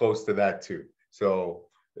close to that too. So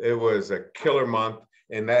it was a killer month.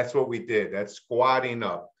 And that's what we did. That's squatting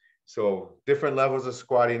up. So different levels of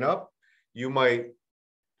squatting up. You might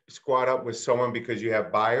squat up with someone because you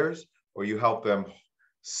have buyers, or you help them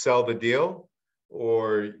sell the deal,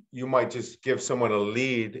 or you might just give someone a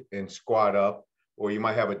lead and squat up, or you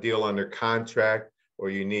might have a deal under contract, or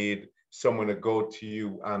you need someone to go to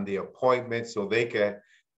you on the appointment so they can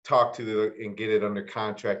talk to the and get it under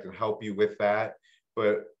contract and help you with that.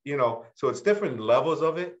 But, you know, so it's different levels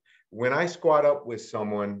of it. When I squat up with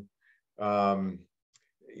someone,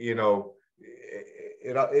 you know,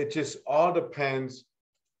 it just all depends.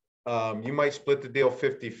 You might split the deal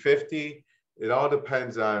 50-50. It all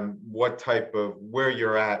depends on what type of, where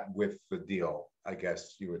you're at with the deal, I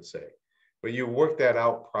guess you would say. But you work that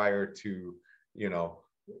out prior to, you know,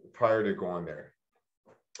 prior to going there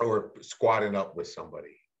or squatting up with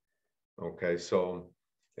somebody. Okay, so,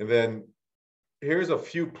 and then here's a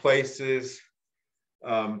few places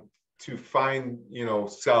to find, you know,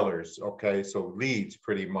 sellers. Okay, so leads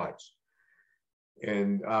pretty much.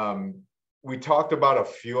 And we talked about a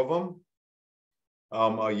few of them.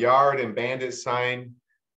 A yard and bandit sign.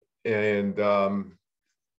 And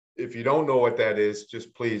if you don't know what that is,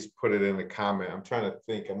 just please put it in the comment. I'm trying to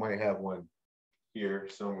think, I might have one here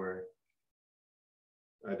somewhere.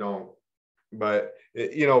 I don't, but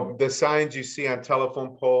you know, the signs you see on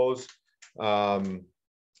telephone poles,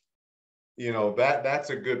 you know, that's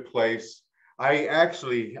a good place. I'm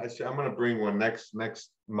going to bring one next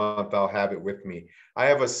month. I'll have it with me. I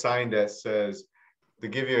have a sign that says, to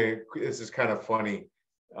give you, this is kind of funny.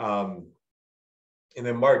 And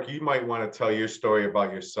then Mark, you might want to tell your story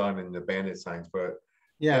about your son and the bandit signs, but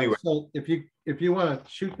yeah. Anyway. So if you want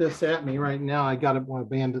to shoot this at me right now, I got a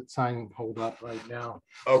bandit sign hold up right now.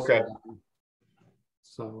 Okay.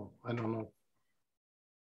 So I don't know.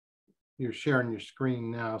 You're sharing your screen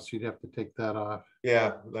now, so you'd have to take that off.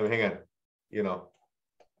 Yeah, let me hang on. You know.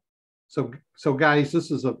 So guys, this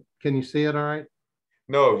is can you see it all right?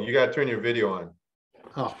 No, you got to turn your video on.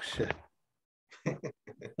 Oh, shit.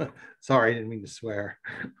 Sorry, I didn't mean to swear.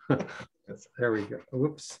 There we go.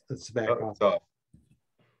 Whoops, it's back on.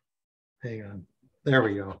 Hang on. There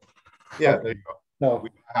we go. Yeah, okay. There you go.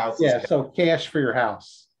 So, yeah, so cash for your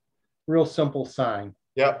house. Real simple sign.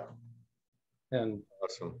 Yep. And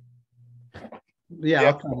awesome. Yeah,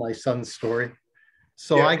 yep. I'll tell my son's story.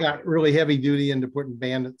 So I got really heavy duty into putting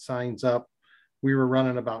bandit signs up. We were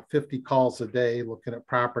running about 50 calls a day looking at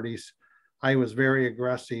properties. I was very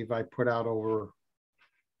aggressive. I put out over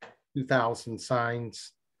 2,000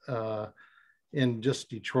 signs in just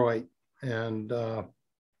Detroit. And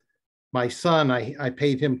my son, I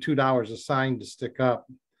paid him $2 a sign to stick up.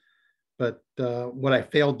 But what I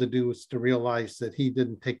failed to do was to realize that he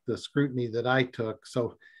didn't take the scrutiny that I took.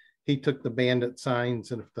 So he took the bandit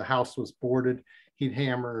signs, and if the house was boarded, he'd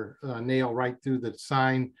hammer a nail right through the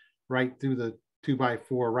sign, right through the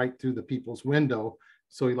 2x4, right through the people's window.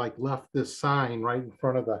 So he like left this sign right in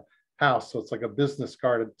front of the house. So it's like a business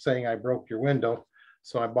card saying, I broke your window.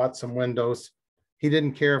 So I bought some windows. He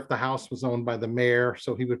didn't care if the house was owned by the mayor.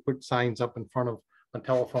 So he would put signs up in front of on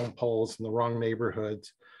telephone poles in the wrong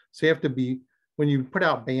neighborhoods. So you have to be, when you put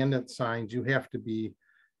out bandit signs, you have to be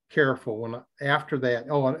careful. When after that,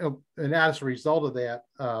 and as a result of that,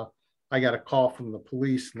 I got a call from the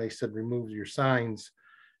police and they said, remove your signs.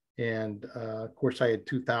 And of course I had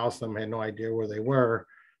 2,000 of them, I had no idea where they were.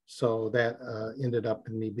 So that ended up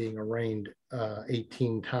in me being arraigned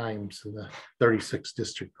 18 times in the 36th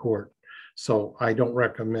district court. So I don't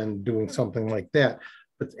recommend doing something like that.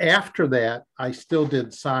 But after that, I still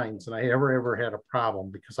did signs, and I never had a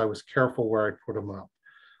problem because I was careful where I put them up.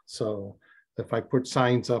 So if I put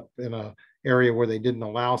signs up in an area where they didn't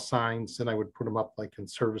allow signs, then I would put them up like in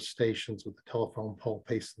service stations with the telephone pole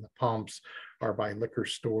facing the pumps, or by liquor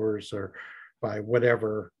stores, or by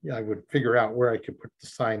whatever. I would figure out where I could put the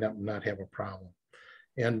sign up and not have a problem.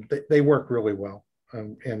 And they work really well.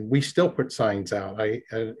 And we still put signs out. I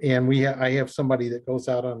have somebody that goes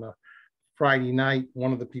out on a Friday night.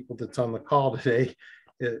 One of the people that's on the call today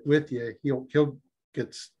with you, he'll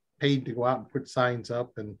gets paid to go out and put signs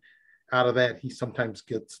up, and out of that he sometimes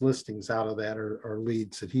gets listings out of that, or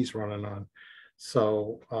leads that he's running on.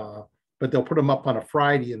 So but they'll put them up on a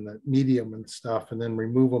Friday in the medium and stuff, and then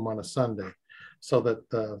remove them on a Sunday, so that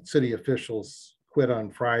the city officials quit on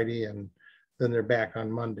Friday and then they're back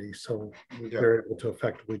on Monday. So they're able to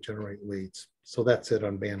effectively generate leads. So that's it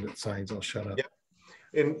on bandit signs. I'll shut up. Yep.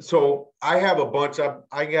 And so I have a bunch of,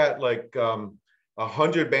 I got like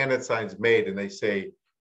 100 bandit signs made, and they say,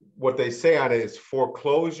 what they say on it is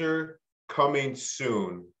foreclosure coming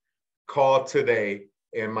soon, call today,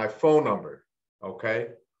 and my phone number. Okay.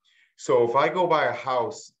 So if I go by a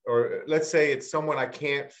house, or let's say it's someone I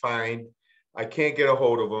can't find, I can't get a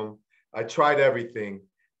hold of them, I tried everything,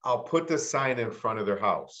 I'll put the sign in front of their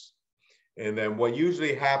house. And then what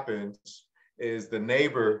usually happens is the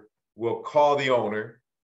neighbor will call the owner,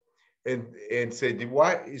 and say,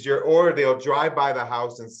 what is your, or they'll drive by the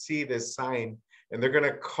house and see this sign and they're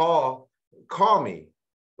gonna call me,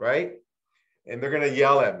 right? And they're gonna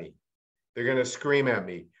yell at me. They're gonna scream at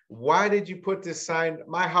me. Why did you put this sign?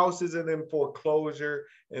 My house isn't in foreclosure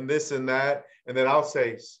and this and that. And then I'll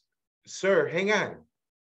say, sir, hang on.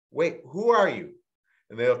 Wait, who are you?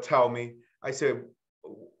 And they'll tell me. I said,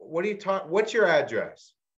 what are you talking? What's your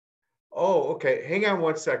address? Oh, okay. Hang on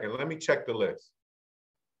one second. Let me check the list.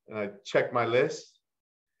 And I check my list.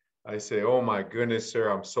 I say, oh my goodness, sir,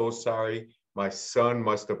 I'm so sorry. My son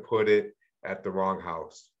must have put it at the wrong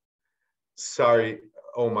house. Sorry.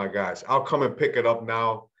 Oh my gosh. I'll come and pick it up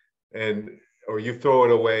now. Or you throw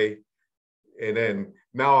it away. And then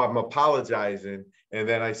now I'm apologizing. And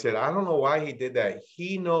then I said, I don't know why he did that.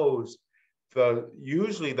 He knows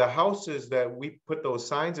usually the houses that we put those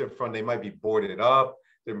signs in front, they might be boarded up.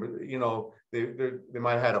 They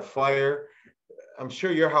might have had a fire. I'm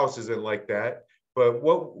sure your house isn't like that, but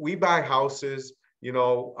what we buy houses,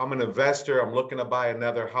 I'm an investor. I'm looking to buy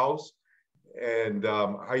another house. And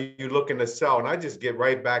are you looking to sell? And I just get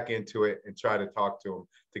right back into it and try to talk to them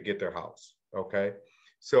to get their house. Okay.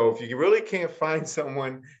 So if you really can't find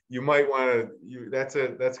someone, you might want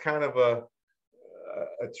to, that's kind of a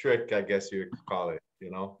trick, I guess you would call it,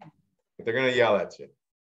 but they're going to yell at you.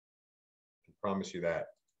 I promise you that.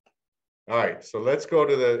 All right. So let's go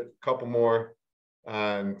to the couple more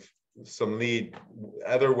on some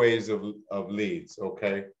other ways of leads.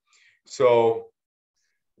 Okay. So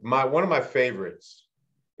one of my favorites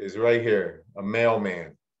is right here, a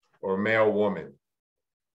mailman or mail woman.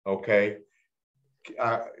 Okay.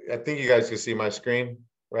 I think you guys can see my screen,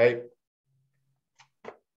 right?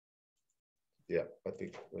 Yeah, I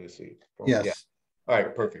think, let me see. Yes. Yeah. All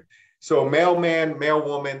right, perfect. So mailman, mail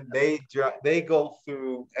woman, they go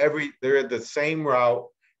through they're the same route.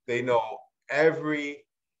 They know every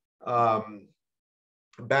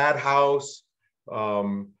bad house.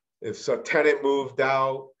 If a tenant moved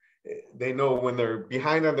out, they know when they're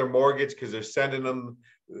behind on their mortgage because they're sending them,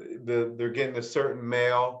 they're getting a certain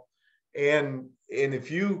mail. And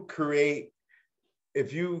if you create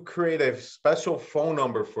a special phone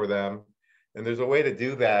number for them, and there's a way to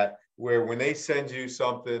do that where when they send you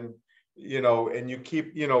something, and you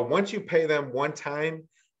keep, once you pay them one time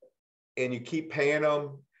and you keep paying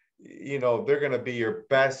them, they're going to be your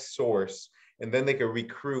best source. And then they can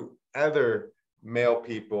recruit other mail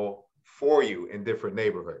people for you in different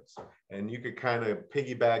neighborhoods. And you could kind of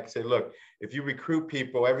piggyback, say, look, if you recruit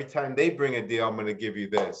people, every time they bring a deal, I'm going to give you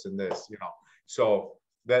this and this, so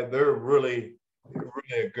that they're really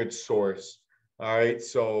a good source. All right.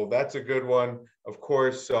 So that's a good one. Of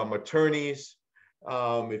course, attorneys,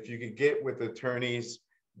 if you could get with attorneys,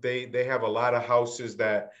 they have a lot of houses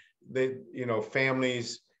that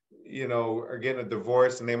families, are getting a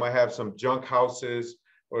divorce and they might have some junk houses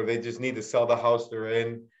or they just need to sell the house they're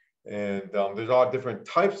in. And there's all different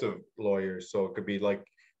types of lawyers. So it could be like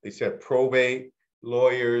they said, probate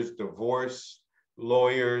lawyers, divorce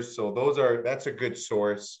lawyers. So that's a good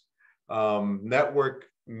source. Network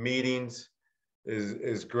meetings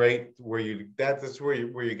is great that's where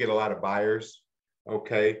you get a lot of buyers.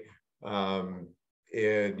 Okay. And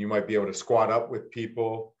you might be able to squat up with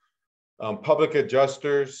people. Public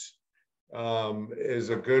adjusters is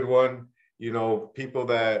a good one. People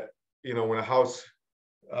that, when a house,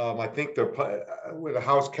 I think when a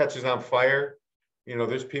house catches on fire,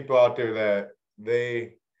 there's people out there that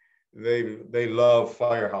they love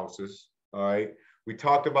firehouses. All right. We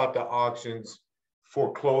talked about the auctions,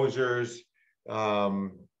 foreclosures.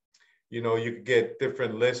 You could get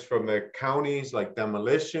different lists from the counties, like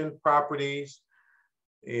demolition properties.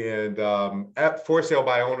 And for sale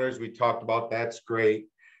by owners, we talked about, that's great.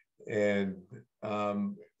 And,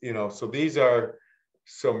 so these are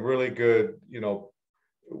some really good,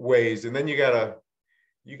 ways. And then you gotta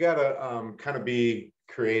kind of be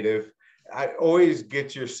creative. I always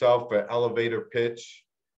get yourself an elevator pitch.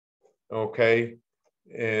 Okay.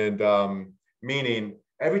 And meaning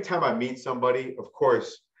every time I meet somebody, of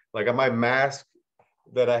course, like on my mask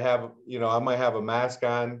that I have, I might have a mask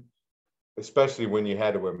on, especially when you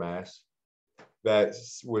had to wear masks, that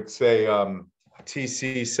would say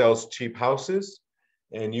TC sells cheap houses.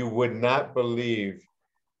 And you would not believe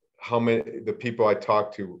how many the people I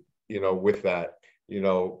talked to, with that,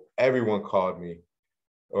 everyone called me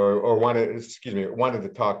or wanted to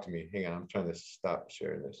talk to me. Hang on, I'm trying to stop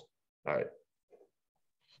sharing this. All right.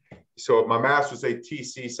 So my mask would say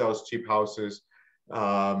TC sells cheap houses.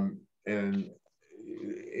 And,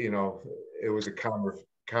 it was a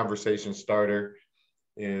conversation starter.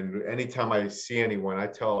 And anytime I see anyone, I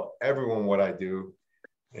tell everyone what I do.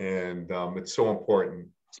 And it's so important.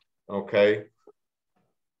 Okay.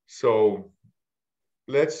 So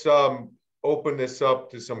let's open this up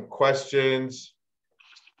to some questions.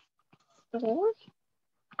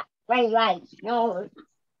 Right. No.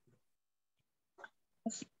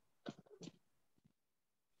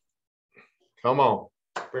 Come on,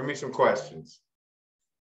 bring me some questions.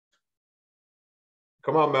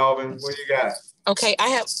 Come on, Melvin, what do you got? Okay, I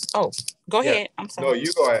have, go ahead. I'm sorry. No,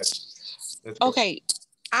 you go ahead. Okay,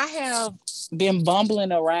 I have been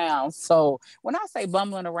bumbling around. So when I say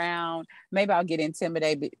bumbling around, maybe I'll get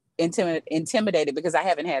intimidated because I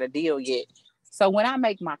haven't had a deal yet. So when I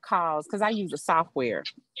make my calls, because I use the software,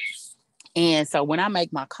 and so when I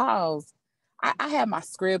make my calls, I have my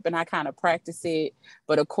script and I kind of practice it.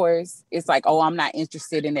 But of course, it's like, oh, I'm not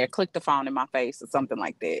interested in there. Click the phone in my face or something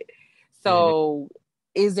like that. So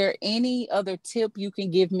is there any other tip you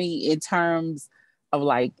can give me in terms of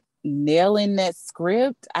like nailing that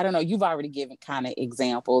script? I don't know. You've already given kind of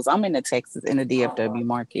examples. I'm in the Texas, in the DFW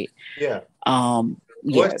market. Yeah.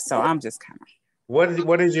 So I'm just kind of.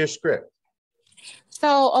 What is your script?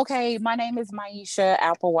 So, okay, my name is Maisha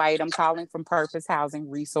Applewhite. I'm calling from Purpose Housing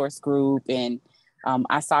Resource Group, and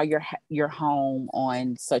I saw your home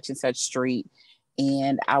on such and such street,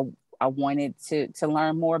 and I wanted to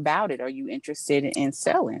learn more about it. Are you interested in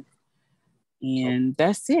selling? And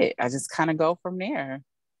that's it. I just kind of go from there.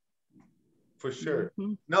 For sure.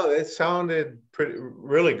 Mm-hmm. No, it sounded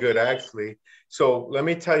really good, actually. So let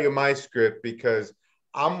me tell you my script, because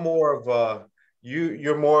I'm more of a,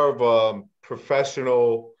 you're more of a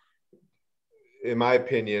professional, in my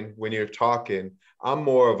opinion, when you're talking. I'm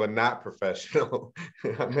more of a not professional.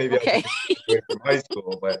 Maybe okay. I from high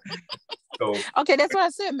school, but so. Okay, that's what I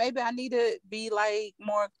said. Maybe I need to be like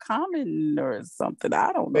more common or something.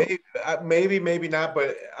 I don't know. Maybe not,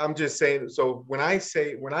 but I'm just saying. So when I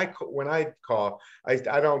call, I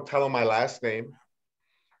don't tell them my last name.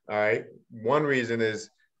 All right. One reason is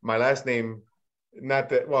my last name, not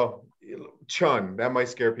that, well, CHUNN, that might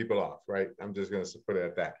scare people off, right? I'm just going to put it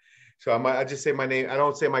at that. So I just say my name. I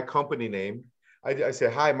don't say my company name. I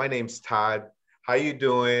say, hi, my name's Todd. How you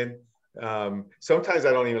doing? Sometimes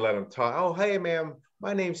I don't even let them talk. Oh, hey, ma'am,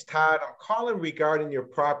 my name's Todd. I'm calling regarding your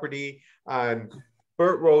property on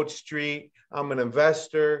Burt Road Street. I'm an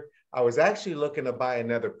investor. I was actually looking to buy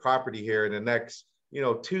another property here in the next,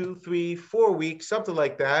 2, 3, 4 weeks, something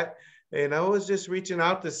like that. And I was just reaching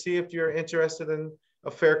out to see if you're interested in a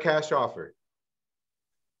fair cash offer.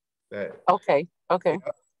 Okay.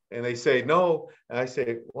 And they say no. And I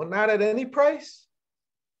say, well, not at any price.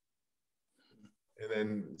 And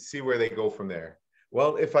then see where they go from there.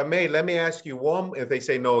 Well, if I may, let me ask you one, if they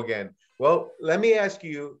say no again. Well, let me ask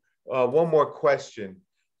you one more question.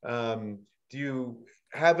 Do you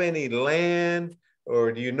have any land,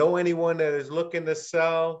 or do you know anyone that is looking to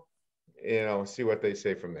sell? See what they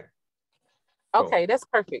say from there. Okay, that's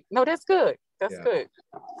perfect. No, that's good. That's good.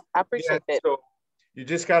 I appreciate that. So you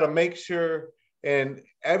just got to make sure, and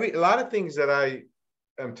a lot of things that I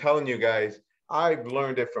am telling you guys, I've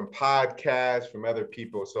learned it from podcasts, from other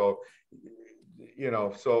people. So,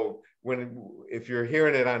 so if you're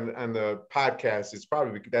hearing it on the podcast, it's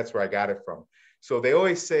probably, that's where I got it from. So they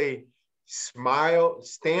always say, smile,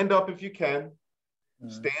 stand up if you can,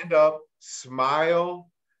 stand up, smile,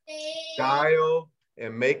 dial,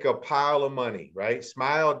 and make a pile of money, right?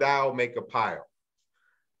 Smile, dial, make a pile.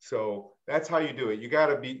 So that's how you do it. You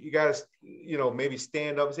gotta maybe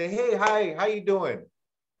stand up and say, hey, hi, how you doing?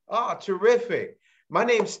 Oh, terrific. My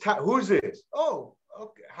name's Todd. Who's this? Oh,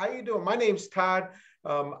 okay. How you doing? My name's Todd.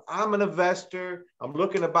 I'm an investor. I'm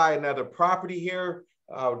looking to buy another property here.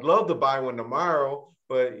 I would love to buy one tomorrow,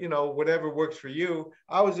 but whatever works for you.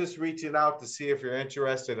 I was just reaching out to see if you're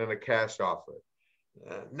interested in a cash offer.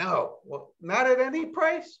 No, well, not at any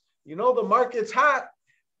price. The market's hot.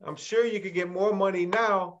 I'm sure you could get more money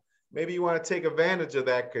now. Maybe you want to take advantage of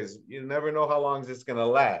that, because you never know how long it's going to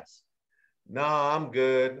last. No, I'm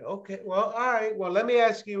good. Okay, well, all right. Well, let me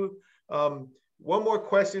ask you one more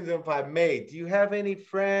question, if I may. Do you have any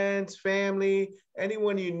friends, family,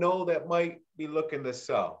 anyone that might be looking to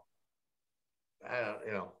sell?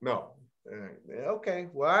 No. Okay,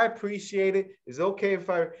 well, I appreciate it. It's okay if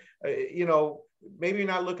maybe you're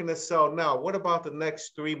not looking to sell now. What about the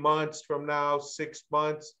next 3 months from now, 6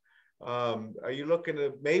 months? Are you looking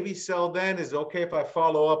to maybe sell then? Is it okay if I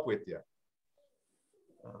follow up with you?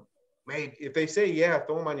 Maybe if they say, yeah,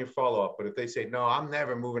 throw them on your follow-up. But if they say, no, I'm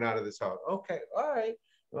never moving out of this house. Okay, all right.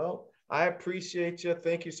 Well, I appreciate you.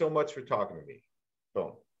 Thank you so much for talking to me.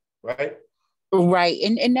 Boom, right? Right.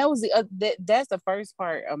 And that was that's the first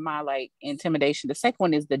part of my intimidation. The second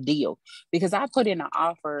one is the deal, because I put in an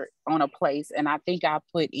offer on a place, and I think I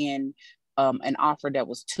put in an offer that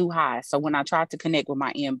was too high. So when I tried to connect with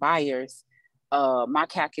my end buyers, my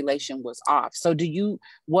calculation was off. So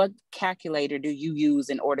what calculator do you use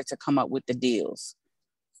in order to come up with the deals?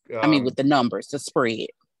 I mean, with the numbers, the spread.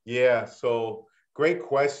 Yeah, so great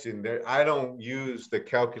question. I don't use the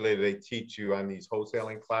calculator they teach you on these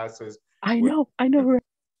wholesaling classes. I know.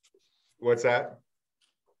 What's that?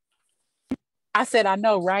 I said, I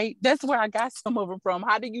know, right? That's where I got some of them from.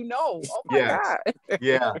 How do you know? Oh my God.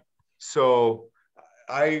 Yeah. So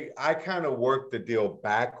I kind of work the deal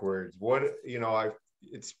backwards.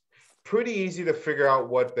 It's pretty easy to figure out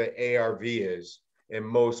what the ARV is in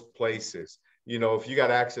most places. If you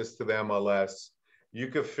got access to the MLS, you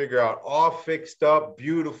could figure out all fixed up,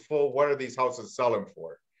 beautiful. What are these houses selling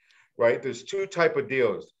for? Right? There's two type of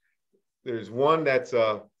deals. There's one that's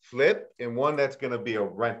a flip and one that's going to be a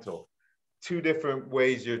rental. Two different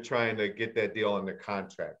ways you're trying to get that deal under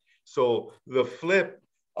contract. So the flip,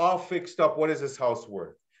 all fixed up, what is this house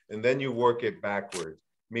worth? And then you work it backwards,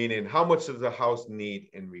 meaning how much does the house need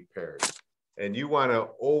in repairs? And you want to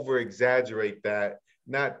over exaggerate that,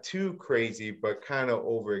 not too crazy, but kind of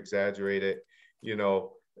over exaggerate it,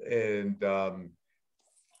 and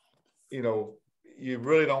you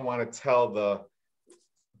really don't want to tell the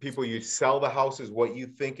people you sell the houses what you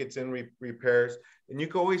think it's in repairs. And you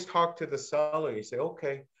can always talk to the seller. You say,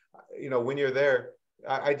 okay, when you're there,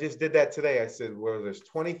 I just did that today. I said, well, there's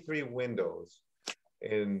 23 windows.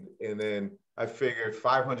 And then I figured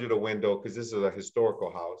 500 a window because this is a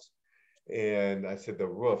historical house. And I said, the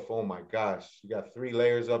roof, oh my gosh, you got 3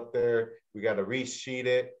 layers up there. We got to resheet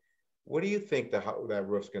it. What do you think that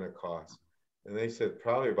roof's going to cost? And they said,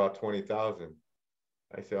 probably about 20,000.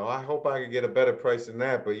 I said, oh, I hope I could get a better price than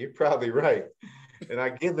that, but you're probably right. And I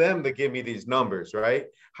give them to give me these numbers, right?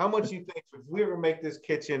 How much you think if we ever make this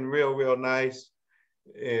kitchen real, real nice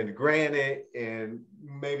and granite and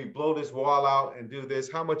maybe blow this wall out and do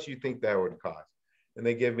this, how much you think that would cost? And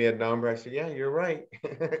they give me a number. I said, yeah, you're right.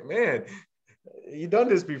 Man, you done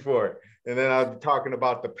this before. And then I'm talking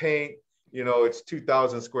about the paint. It's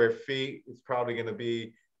 2,000 square feet. It's probably going to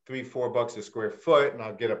be $3-4 a square foot, and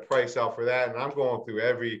I'll get a price out for that. And I'm going through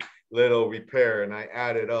every little repair, and I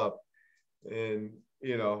add it up, and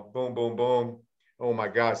boom, boom, boom. Oh my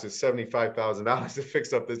gosh, it's $75,000 to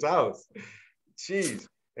fix up this house. Jeez.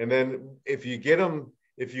 And then if you get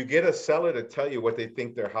a seller to tell you what they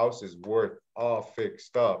think their house is worth, all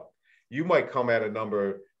fixed up, you might come at a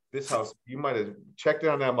number. This house, you might have checked it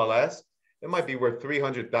on MLS. It might be worth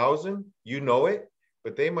 300,000. It,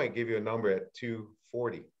 but they might give you a number at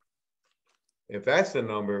 240. If that's the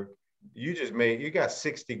number, you got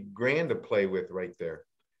 60 grand to play with right there.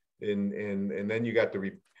 And then you got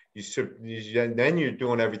then you're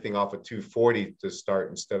doing everything off of 240 to start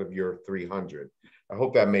instead of your 300. I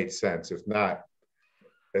hope that made sense. If not,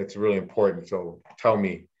 it's really important. So tell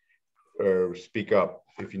me or speak up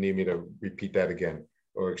if you need me to repeat that again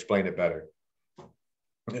or explain it better.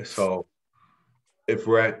 So if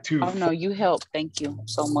we're at 2. Oh no, you helped. Thank you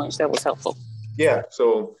so much. That was helpful. Yeah.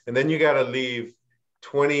 So, and then you got to leave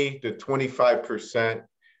 20 to 25%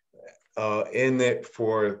 in it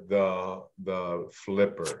for the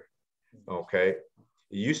flipper. Okay.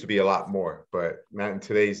 It used to be a lot more, but not in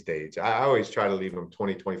today's stage. I always try to leave them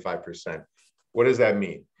 20, 25%. What does that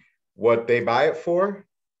mean? What they buy it for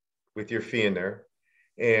with your fee in there,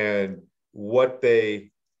 and what the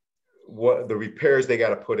repairs they got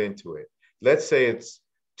to put into it. Let's say it's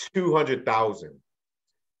 200,000.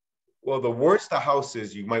 Well, the worse the house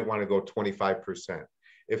is, you might want to go 25%.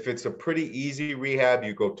 If it's a pretty easy rehab,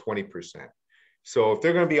 you go 20%. So if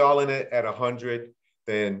they're going to be all in it at 100,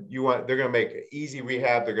 then they're going to make easy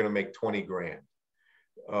rehab. They're going to make 20 grand.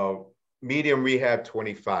 Medium rehab,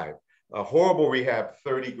 25. A horrible rehab,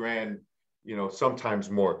 30 grand. Sometimes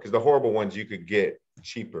more, because the horrible ones you could get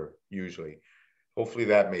cheaper usually. Hopefully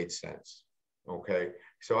that made sense. Okay,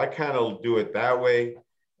 so I kind of do it that way.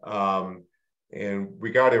 And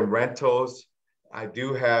regarding rentals, I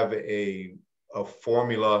do have a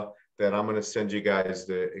formula that I'm going to send you guys,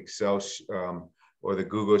 the Excel or the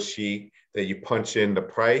Google sheet, that you punch in the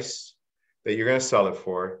price that you're going to sell it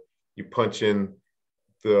for. You punch in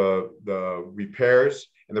the repairs,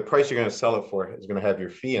 and the price you're going to sell it for is going to have your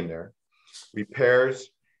fee in there. Repairs,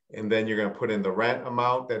 and then you're going to put in the rent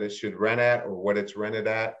amount that it should rent at or what it's rented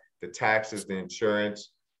at, the taxes, the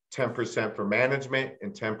insurance, 10% for management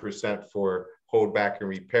and 10% for holdback and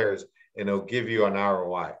repairs, and it'll give you an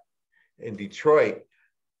ROI. In Detroit,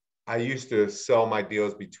 I used to sell my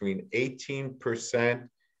deals between 18%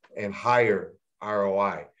 and higher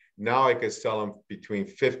ROI. Now I could sell them between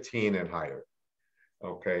 15 and higher.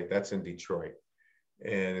 Okay, that's in Detroit.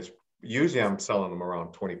 And it's usually I'm selling them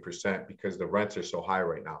around 20% because the rents are so high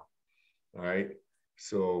right now. All right.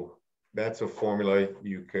 So that's a formula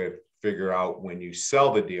you could figure out when you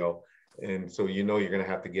sell the deal. And so, you're going to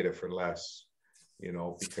have to get it for less,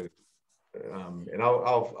 because, and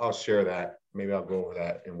I'll share that. Maybe I'll go over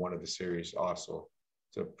that in one of the series also.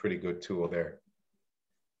 It's a pretty good tool there.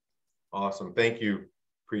 Awesome. Thank you.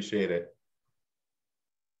 Appreciate it.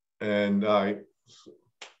 And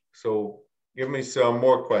so give me some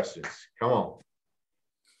more questions. Come on.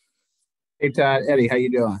 Hey, Todd. Eddie, how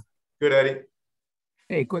you doing? Good, Eddie.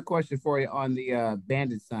 Hey, quick question for you on the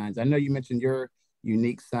bandit signs. I know you mentioned your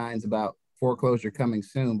unique signs about foreclosure coming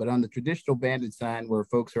soon, but on the traditional bandit sign where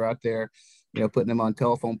folks are out there, putting them on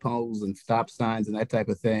telephone poles and stop signs and that type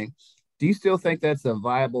of thing, do you still think that's a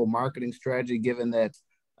viable marketing strategy given that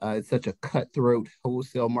it's such a cutthroat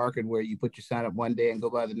wholesale market where you put your sign up one day and go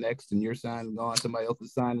by the next and your sign is gone, somebody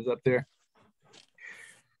else's sign is up there?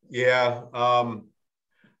 Yeah.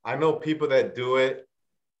 I know people that do it.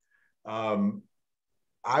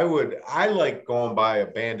 I like going by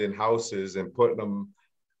abandoned houses and putting them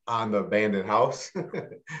on the abandoned house.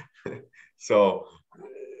 So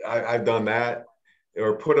I've done that,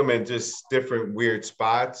 or put them in just different weird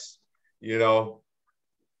spots, I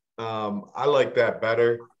like that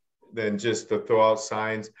better than just to throw out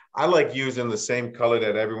signs. I like using the same color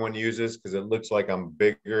that everyone uses because it looks like I'm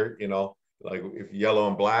bigger, like if yellow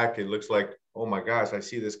and black, it looks like, oh my gosh, I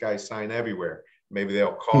see this guy's sign everywhere. Maybe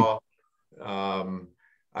they'll call.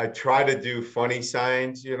 I try to do funny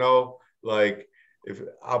signs, like if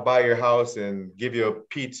I'll buy your house and give you a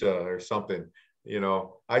pizza or something,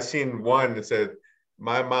 I seen one that said,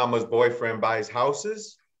 my mama's boyfriend buys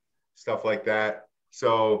houses, stuff like that.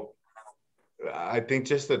 So I think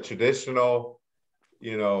just the traditional,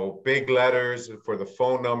 big letters for the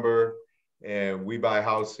phone number, and we buy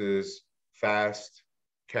houses fast,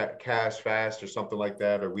 cash fast or something like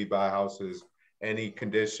that, or we buy houses any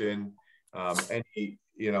condition, we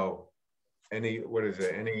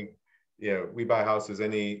buy houses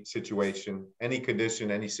any situation, any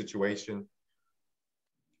condition, any situation.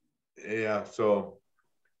 Yeah. So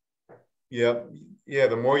yeah,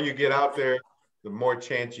 the more you get out there, the more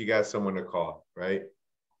chance you got someone to call, right?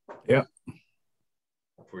 Yeah.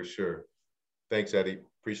 For sure. Thanks, Eddie.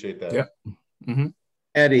 Appreciate that. Yeah. Mm-hmm.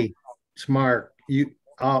 Eddie, smart.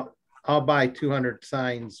 I'll buy 200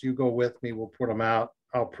 signs. You go with me. We'll put them out.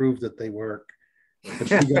 I'll prove that they work. But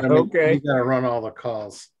you gotta run all the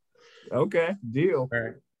calls. Okay, deal. All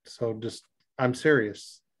right. So I'm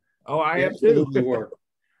serious. Oh, I am too. Work.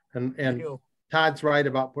 And deal. Todd's right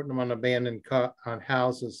about putting them on abandoned on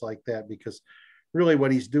houses like that, because really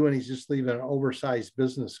what he's doing, he's just leaving an oversized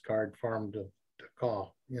business card for him to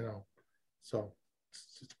call, So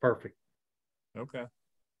it's perfect. Okay.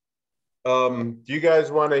 Do you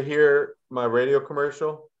guys want to hear my radio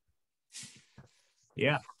commercial?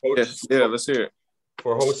 Yeah. Yeah, let's hear it.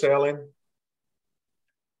 For wholesaling?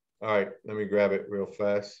 All right, let me grab it real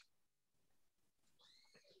fast.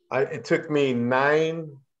 It took me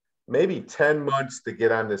 9, maybe 10 months to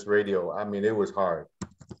get on this radio. I mean, it was hard.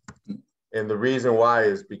 And the reason why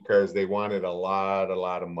is because they wanted a lot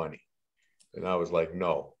of money. And I was like,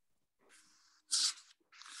 no.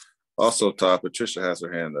 Also, Todd, Patricia has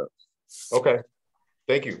her hand up. Okay.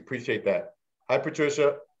 Thank you. Appreciate that. Hi,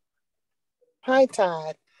 Patricia. Hi,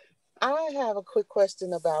 Todd. I have a quick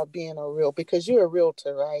question about being a realtor, because you're a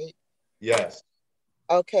realtor, right? Yes.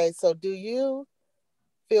 Okay. So do you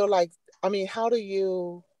feel like, how do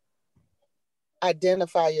you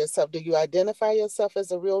identify yourself? Do you identify yourself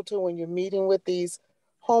as a realtor when you're meeting with these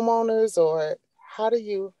homeowners, or how do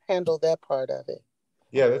you handle that part of it?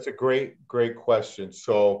 Yeah, that's a great question.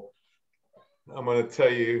 So I'm going to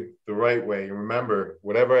tell you the right way. Remember,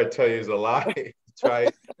 whatever I tell you is a lie. Try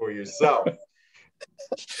it for yourself.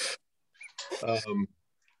 All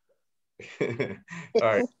right.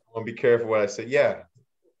 I want to be careful what I say. Yeah,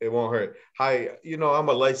 it won't hurt. Hi, I'm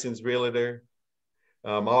a licensed realtor.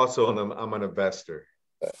 Also, I'm an investor.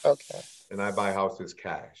 Okay. And I buy houses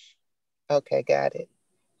cash. Okay, got it.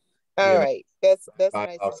 All right. That's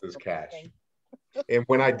buy houses cash. And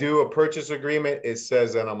when I do a purchase agreement, it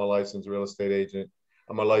says that I'm a licensed real estate agent.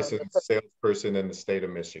 I'm a licensed salesperson in the state of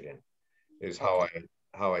Michigan, is how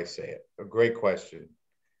I say it. A great question.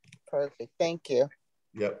 Perfect. Thank you.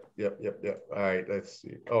 Yep. All right, let's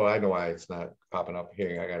see. Oh, I know why it's not popping up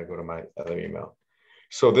here. I got to go to my other email.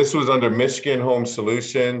 So this was under Michigan Home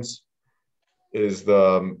Solutions, is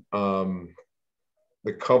the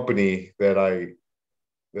company that I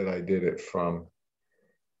did it from.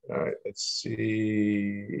 All right, let's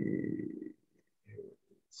see.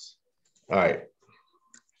 All right.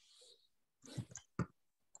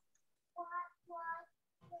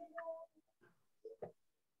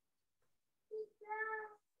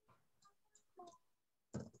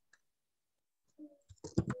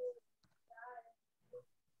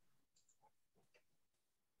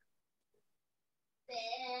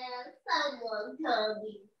 All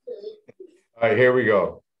right, here we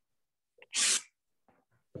go.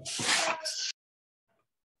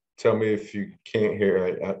 Tell me if you can't hear.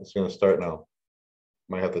 It's going to start now.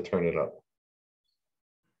 Might have to turn it up.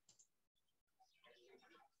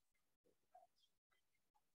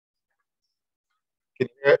 Can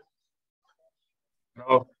you hear it?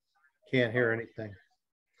 No, Can't hear anything.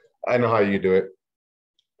 I know how you do it.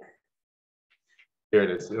 Here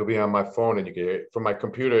it is. It'll be on my phone and you can hear it. From my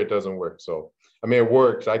computer, it doesn't work. So, I mean, it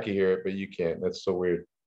works. I can hear it, but you can't. That's so weird.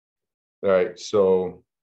 All right, so.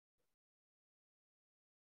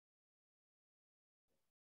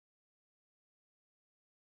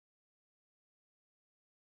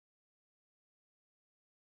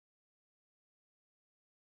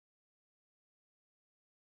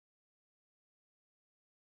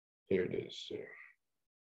 Here it is.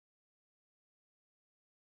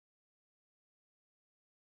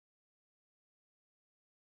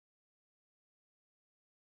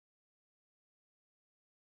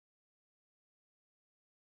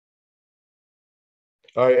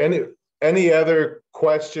 All right, any other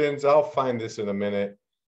questions? I'll find this in a minute.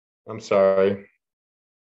 I'm sorry.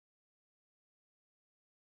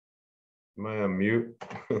 Am I on mute?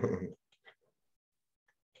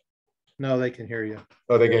 No, they can hear you.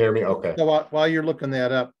 Oh, they can hear me? Okay. So while you're looking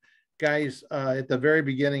that up, guys, at the very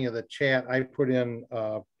beginning of the chat, I put in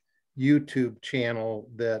a YouTube channel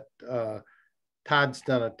that Todd's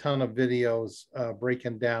done a ton of videos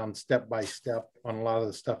breaking down step by step on a lot of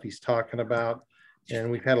the stuff he's talking about.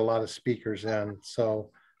 And we've had a lot of speakers in.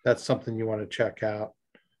 So that's something you want to check out.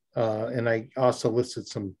 And I also listed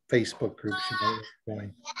some Facebook groups you might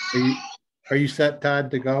join. Are you set,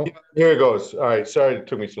 Todd, to go? Here it goes. All right. Sorry it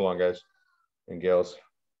took me so long, guys and gals.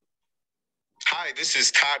 Hi, this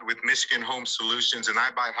is Todd with Michigan Home Solutions, and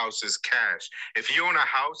I buy houses cash. If you own a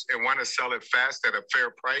house and want to sell it fast at a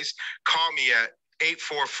fair price, call me at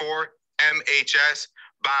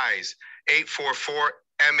 844-MHS-BUYS,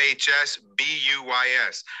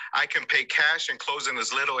 844-MHS-BUYS. I can pay cash and close in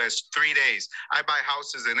as little as 3 days. I buy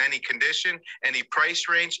houses in any condition, any price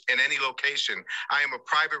range, and any location. I am a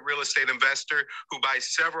private real estate investor who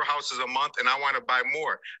buys several houses a month, and I want to buy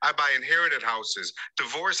more. I buy inherited houses,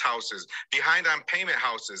 divorce houses, behind on payment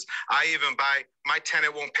houses. I even buy my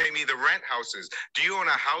tenant won't pay me the rent houses. Do you own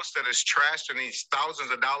a house that is trashed and needs thousands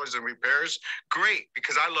of dollars in repairs? Great,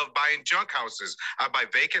 because I love buying junk houses. I buy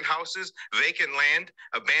vacant houses, vacant land,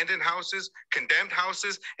 abandoned houses, condemned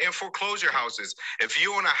houses, and foreclosure houses. If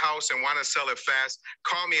you own a house and want to sell it fast,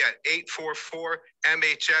 call me at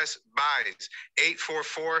 844-MHS-BUYS,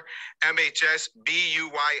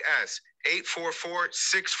 844-MHS-BUYS,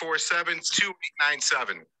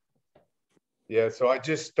 844-647-2897. Yeah, so I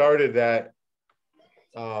just started that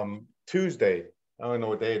Tuesday. I don't know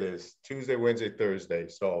what day it is. Tuesday, Wednesday, Thursday.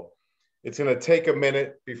 So it's going to take a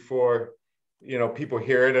minute before, you know, people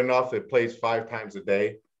hear it enough. It plays 5 times a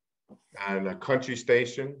day on a country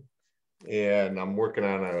station. And I'm working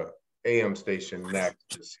on a AM station next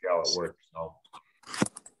to see how it works. So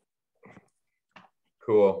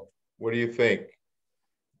cool. What do you think?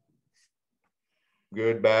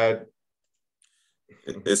 Good, bad?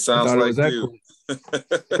 It sounds like you.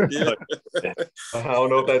 Yeah. I don't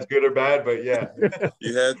know if that's good or bad, but yeah.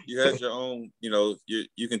 you had your own, you know,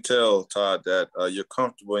 you can tell, Todd, that you're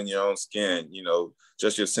comfortable in your own skin, you know,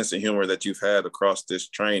 just your sense of humor that you've had across this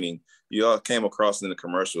training, you all came across in the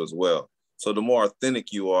commercial as well. So the more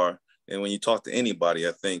authentic you are, and when you talk to anybody,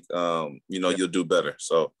 I think, you know, you'll do better.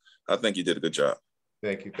 So I think you did a good job.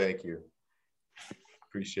 Thank you. Thank you.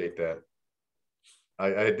 Appreciate that.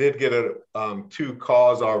 I did get 2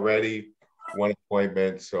 calls already, 1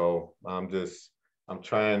 appointment. So I'm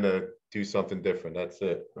trying to do something different. That's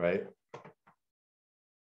it, right?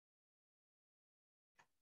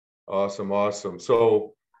 Awesome, awesome.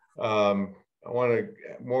 So I want to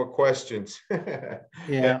more questions.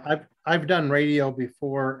 Yeah, I've done radio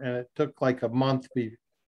before, and it took like a month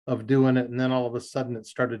of doing it, and then all of a sudden it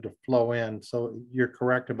started to flow in. So you're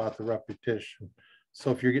correct about the repetition. So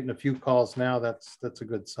if you're getting a few calls now, that's a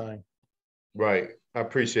good sign. Right. I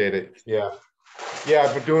appreciate it. Yeah. Yeah,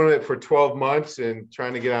 I've been doing it for 12 months and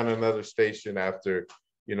trying to get on another station after,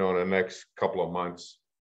 you know, in the next couple of months.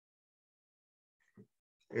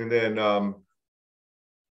 And then I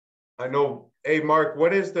know, hey, Mark,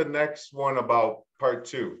 what is the next one about part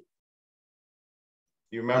 2?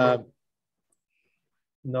 You remember?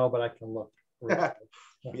 No, but I can look.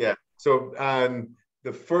 Yeah. So on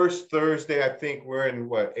the first Thursday, I think we're in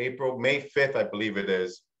April, May 5th, I believe it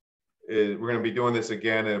is. We're going to be doing this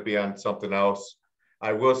again. It'll be on something else.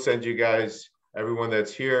 I will send you guys, everyone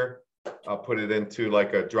that's here, I'll put it into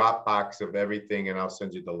like a Dropbox of everything and I'll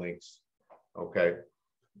send you the links. Okay.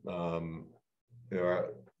 You know,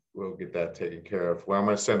 we'll get that taken care of. Well, I'm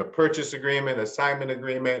going to send a purchase agreement, assignment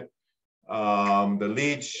agreement, the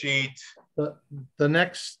lead sheet. The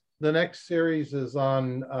next series is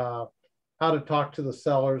on how to talk to the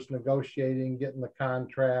sellers, negotiating, getting the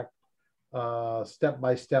contract, step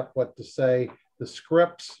by step, what to say, the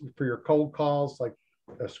scripts for your cold calls, like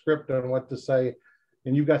a script on what to say.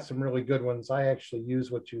 And you've got some really good ones. I actually use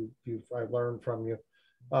what I learned from you.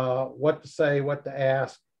 What to say, what to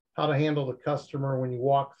ask, how to handle the customer when you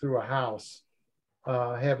walk through a house,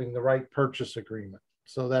 having the right purchase agreement.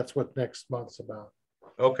 So that's what next month's about.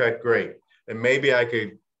 Okay, great. And maybe I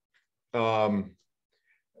could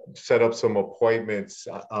set up some appointments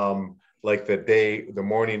like the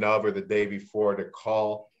morning of or the day before to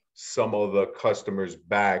call some of the customers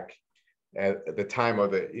back at the time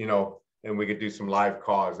of the, you know, and we could do some live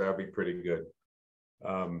calls. That would be pretty good.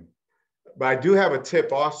 But I do have a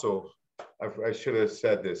tip also. I should have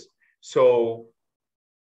said this. So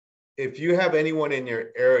if you have anyone in your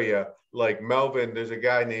area, like Melvin, there's a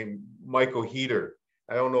guy named Michael Heater.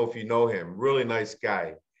 I don't know if you know him, really nice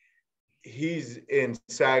guy. He's in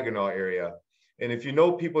Saginaw area. And if you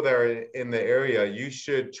know people that are in the area, you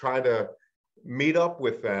should try to meet up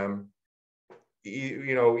with them,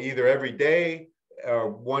 you know, either every day or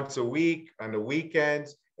once a week on the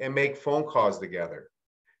weekends and make phone calls together,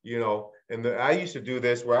 you know. And I used to do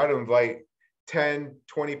this where I'd invite 10,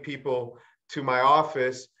 20 people to my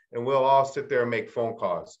office and we'll all sit there and make phone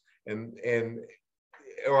calls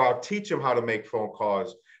or I'll teach them how to make phone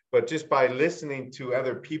calls. But just by listening to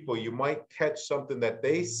other people, you might catch something that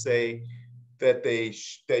they say that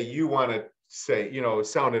you want to say, you know, it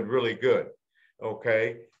sounded really good.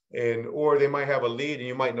 Okay. Or they might have a lead and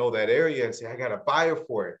you might know that area and say, I got a buyer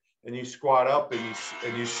for it. And you squat up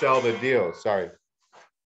and you sell the deal. Sorry.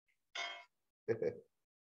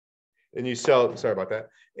 And you sell, sorry about that.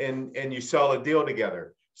 And you sell a deal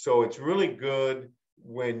together. So it's really good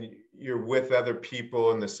when you're with other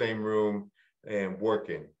people in the same room and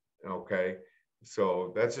working. Okay.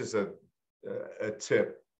 So that's just a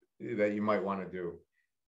tip that you might want to do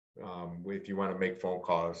if you want to make phone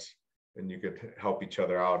calls and you could help each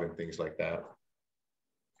other out and things like that.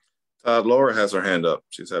 Laura has her hand up.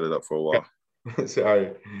 She's had it up for a while.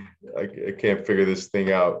 Sorry, I can't figure this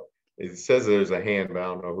thing out. It says there's a hand, but I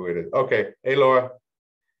don't know who it is. Okay. Hey, Laura.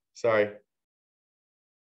 Sorry.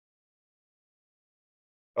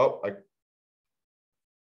 Oh,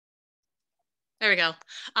 There we go.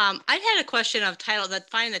 I've had a question of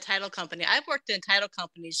finding the title company. I've worked in title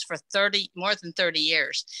companies for more than 30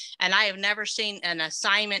 years, and I have never seen an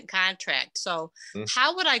assignment contract. So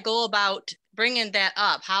how would I go about bringing that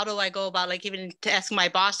up? How do I go about, like, even to ask my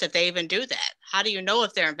boss if they even do that? How do you know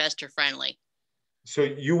if they're investor friendly? So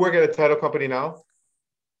you work at a title company now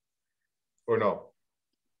or no?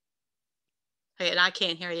 Hey, and I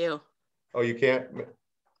can't hear you. Oh, you can't?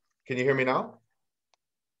 Can you hear me now?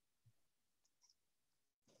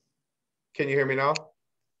 Can you hear me now?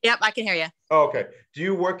 Yep, I can hear you. Oh, okay. Do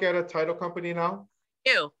you work at a title company now?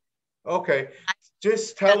 You. Okay.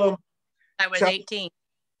 Just tell them. I was 18.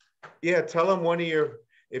 Yeah, tell them one of your,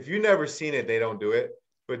 if you've never seen it, they don't do it.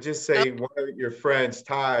 But just say one of your friends,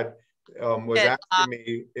 Todd, was asking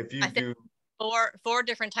me if you do. Four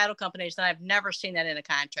different title companies, and I've never seen that in a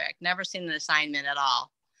contract, never seen an assignment at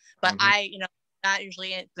all. But I, you know, not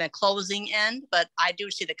usually in the closing end, but I do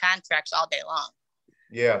see the contracts all day long.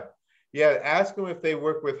 Yeah. Yeah, ask them if they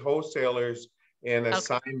work with wholesalers and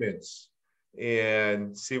assignments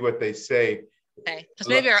and see what they say. Okay, because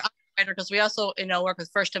maybe our underwriter, because we also, you know, work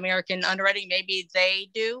with First American Underwriting, maybe they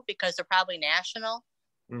do because they're probably national.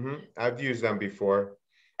 I've used them before.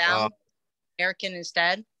 American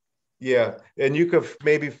instead. Yeah, and you could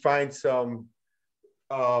maybe find some,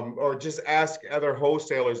 or just ask other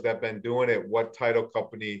wholesalers that have been doing it, what title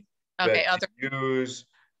company that you use.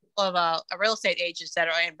 Of real estate agents that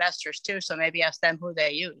are investors too, so maybe ask them who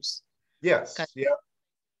they use. Yes. Yeah.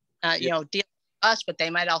 You know, deal with us, but they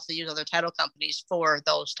might also use other title companies for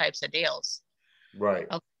those types of deals. Right.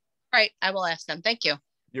 Okay. Right. I will ask them. Thank you.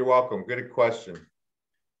 You're welcome. Good question.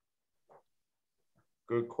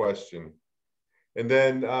 Good question. And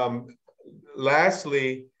then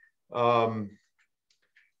lastly, well,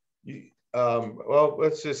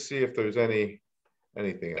 let's just see if there's anything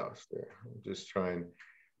else there. I'm just trying.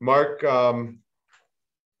 Mark,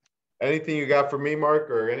 anything you got for me, Mark,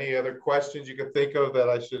 or any other questions you could think of that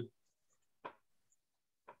I should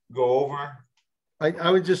go over? I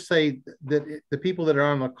would just say that the people that are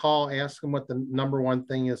on the call, ask them what the number one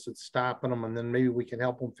thing is that's stopping them, and then maybe we can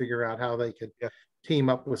help them figure out how they could team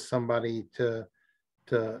up with somebody to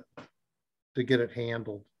get it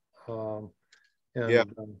handled. And, Yeah.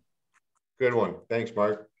 Good one. Thanks,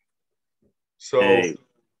 Mark. So, hey,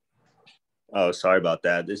 oh, sorry about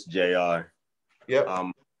that. This is JR. Yep.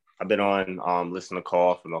 I've been on listen to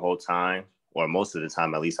call from the whole time, or most of the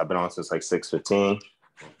time at least. I've been on since like 6:15.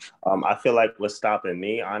 I feel like what's stopping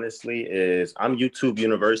me, honestly, is I'm YouTube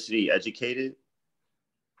University educated.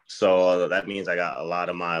 So that means I got a lot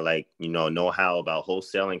of my know-how about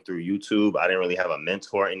wholesaling through YouTube. I didn't really have a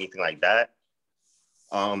mentor or anything like that.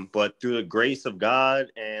 But through the grace of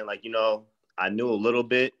God and I knew a little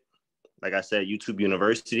bit, like I said, YouTube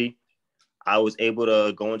University, I was able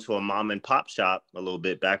to go into a mom and pop shop. A little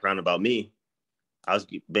bit background about me. I was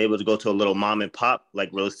able to go to a little mom and pop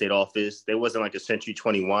real estate office. There wasn't like a Century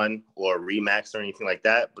 21 or a Remax or anything like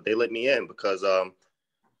that, but they let me in because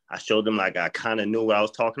I showed them I kind of knew what I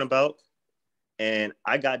was talking about. And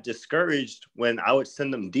I got discouraged when I would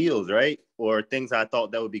send them deals, right? Or things I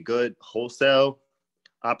thought that would be good wholesale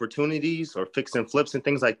opportunities or fix and flips and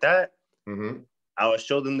things like that. Mm-hmm. I would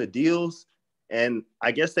show them the deals. And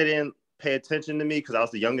I guess they didn't pay attention to me because I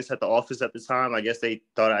was the youngest at the office at the time. I guess they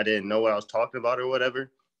thought I didn't know what I was talking about or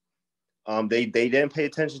whatever. They didn't pay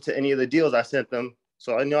attention to any of the deals I sent them.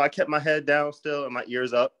 So I kept my head down still and my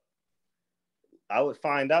ears up. I would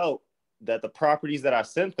find out that the properties that I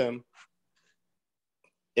sent them,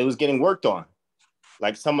 it was getting worked on.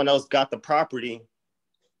 Like someone else got the property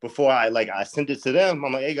before I sent it to them.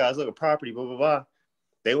 I'm like, hey guys, look, a property, blah, blah, blah.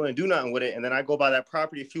 They wouldn't do nothing with it. And then I go by that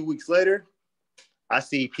property a few weeks later. I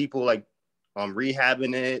see people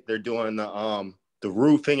rehabbing it. They're doing the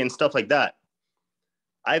roofing and stuff like that.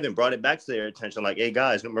 I even brought it back to their attention. Like, hey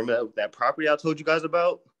guys, remember that property I told you guys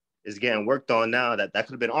about is getting worked on now. That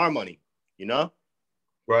could have been our money,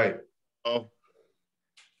 Right. So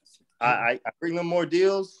I bring them more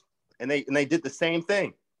deals, and they did the same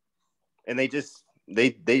thing, and they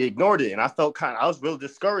ignored it, and I was real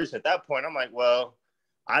discouraged at that point. I'm like, well,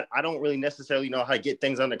 I don't really necessarily know how to get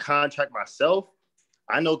things under contract myself.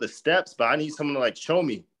 I know the steps, but I need someone to show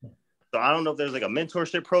me. So I don't know if there's a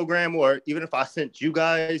mentorship program, or even if I sent you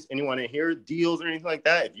guys, anyone in here, deals or anything like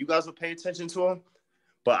that, if you guys would pay attention to them.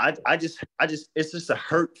 But I just, it's just a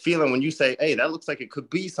hurt feeling when you say, hey, that looks like it could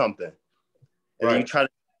be something. And then you try to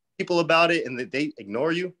tell people about it and they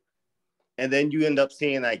ignore you. And then you end up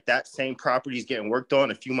seeing that same property is getting worked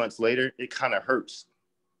on a few months later. It kind of hurts.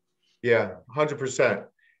 Yeah, 100%.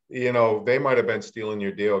 They might have been stealing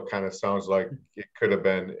your deal. Kind of sounds like it could have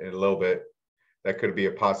been a little bit. That could be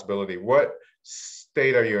a possibility. What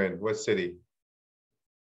state are you in? What city?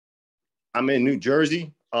 I'm in New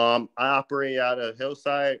Jersey. I operate out of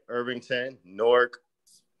Hillside, Irvington, Newark,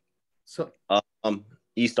 So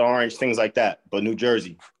East Orange, things like that, but New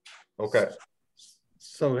Jersey. Okay.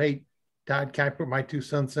 So, hey, Todd, can I put my 2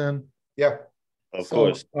 cents in? Yeah. Of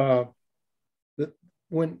course.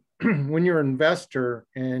 When you're an investor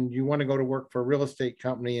and you want to go to work for a real estate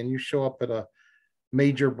company and you show up at a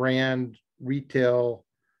major brand retail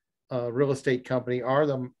real estate company or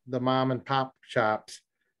the mom and pop shops,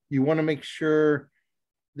 you want to make sure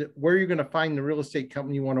that where you're going to find the real estate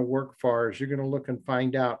company you want to work for is you're going to look and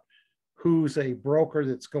find out who's a broker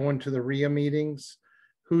that's going to the REIA meetings,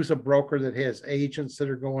 who's a broker that has agents that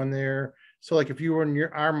are going there. So if you were in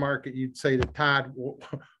our market, you'd say to Todd,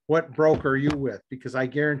 what broker are you with? Because I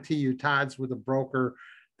guarantee you Todd's with a broker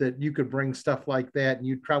that you could bring stuff like that and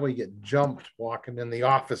you'd probably get jumped walking in the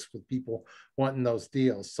office with people wanting those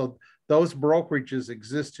deals. So those brokerages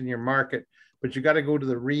exist in your market, but you got to go to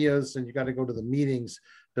the REIAs and you got to go to the meetings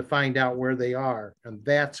to find out where they are. And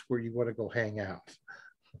that's where you want to go hang out.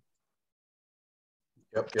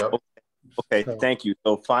 Yep. Okay, so, thank you.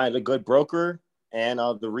 So find a good broker and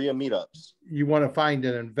the REIA meetups. You want to find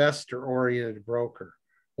an investor-oriented broker,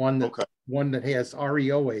 one that has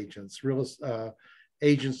REO agents,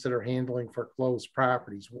 agents that are handling foreclosed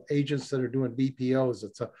properties, agents that are doing BPOs.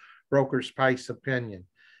 It's a broker's price opinion.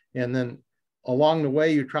 And then along the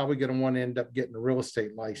way, you're probably going to want to end up getting a real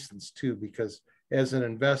estate license too, because as an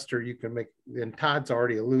investor, you can make, and Todd's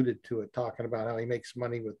already alluded to it, talking about how he makes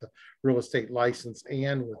money with the real estate license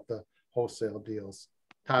and with the wholesale deals.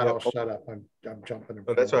 Todd, I'll shut up. I'm jumping.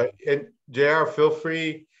 Oh, that's right. And JR, feel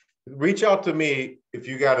free, reach out to me if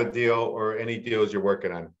you got a deal or any deals you're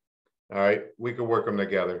working on. All right, we can work them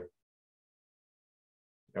together.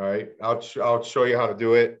 All right, I'll show you how to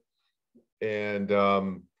do it. And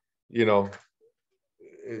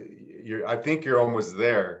I think you're almost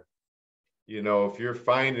there. If you're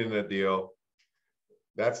finding a deal,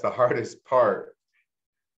 that's the hardest part.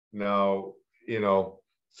 Now,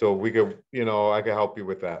 so we could, I can help you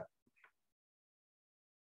with that.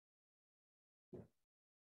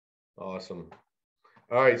 Awesome.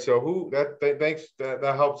 All right, so thanks, that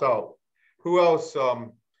helps out. Who else?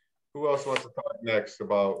 Who else wants to talk next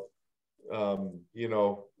about you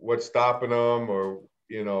know, what's stopping them, or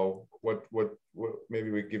you know, what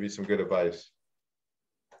maybe we give you some good advice.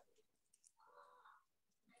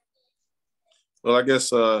 Well, I guess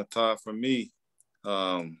Todd, for me,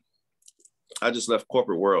 I just left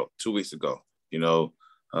corporate world 2 weeks ago. You know,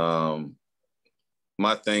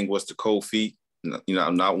 my thing was the cold feet. You know,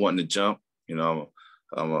 I'm not wanting to jump. You know,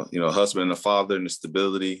 I'm a you know husband and a father, and the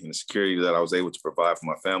stability and the security that I was able to provide for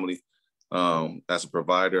my family as a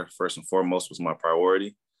provider, first and foremost, was my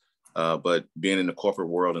priority. But being in the corporate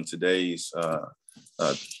world in today's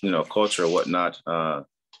you know culture or whatnot, the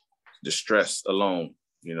stress alone,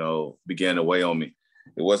 you know, began to weigh on me.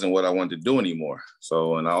 It wasn't what I wanted to do anymore.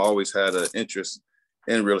 So, and I always had an interest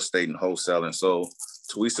in real estate and wholesaling. So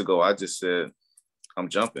 2 weeks ago, I just said, I'm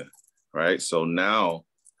jumping, right? So now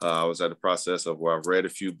I was at the process of where I've read a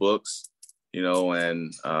few books, you know,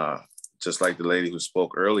 and just like the lady who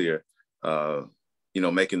spoke earlier, you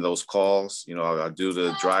know, making those calls, you know, I do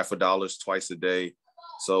the drive for dollars twice a day.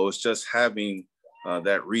 So it's just having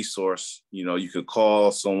that resource, you know, you could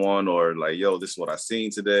call someone or like, yo, this is what I seen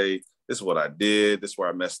today. This is what I did. This is where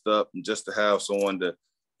I messed up. And just to have someone to,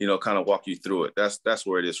 you know, kind of walk you through it. That's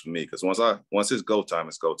where it is for me. Because once it's go time,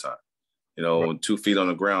 it's go time. You know, right. 2 feet on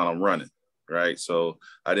the ground, I'm running. Right. So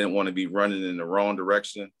I didn't want to be running in the wrong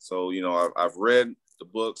direction. So, you know, I've read the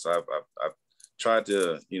books. I've tried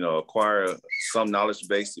to, you know, acquire some knowledge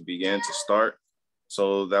base to begin to start.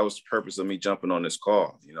 So that was the purpose of me jumping on this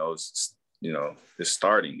call. You know, it's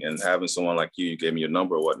starting, and having someone like you gave me your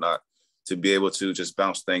number or whatnot, to be able to just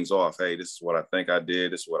bounce things off. Hey, this is what I think I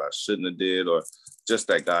did. This is what I shouldn't have did, or just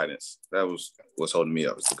that guidance. That was what's holding me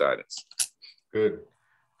up, is the guidance. Good.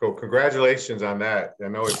 Cool. Congratulations on that. I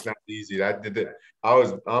know it's not easy. I did it.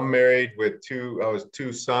 I'm married with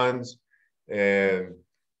two sons, and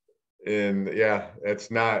yeah, it's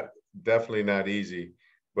definitely not easy,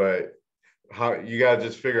 but how you got to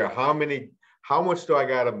just figure out how much do I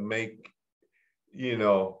got to make,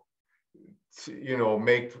 make,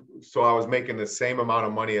 so I was making the same amount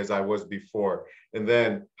of money as I was before. And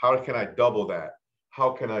then how can I double that? How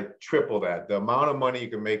can I triple that? The amount of money you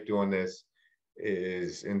can make doing this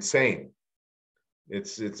is insane.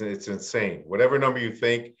 It's insane. Whatever number you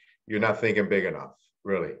think, you're not thinking big enough,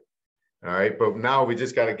 really. All right. But now we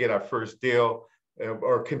just got to get our first deal,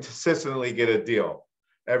 or consistently get a deal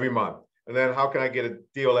every month. And then how can I get a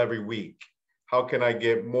deal every week? How can I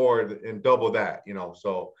get more and double that?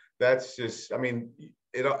 So that's just,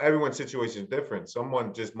 everyone's situation is different.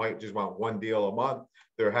 Someone might just want one deal a month.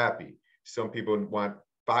 They're happy. Some people want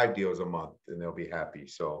 5 deals a month and they'll be happy.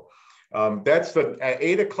 So that's at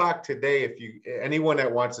 8 o'clock today. If anyone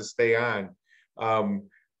that wants to stay on,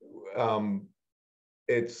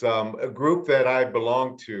 it's a group that I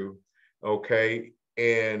belong to. Okay.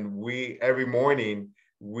 And every morning,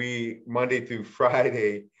 Monday through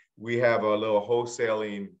Friday, we have a little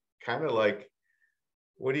wholesaling, kind of like,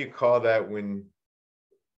 what do you call that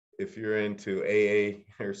if you're into AA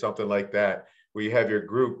or something like that, where you have your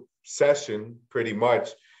group session pretty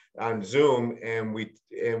much on Zoom, and we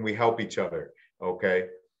help each other. Okay.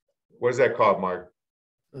 What is that called, Mark?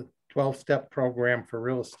 The 12-step program for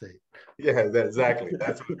real estate. Yeah, exactly.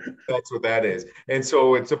 That's what that is. And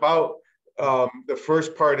so it's about, the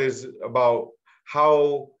first part is about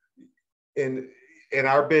how in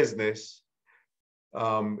our business,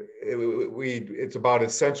 it's about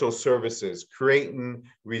essential services, creating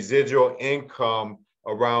residual income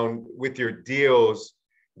with your deals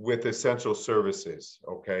with essential services,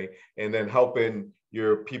 okay? And then helping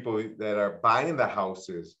your people that are buying the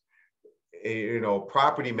houses,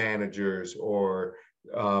 property managers, or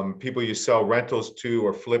people you sell rentals to,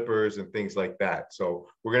 or flippers and things like that. So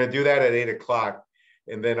we're going to do that at 8 o'clock.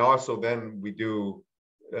 And then also we do,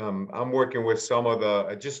 I'm working with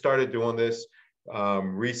I just started doing this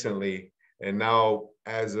recently. And now,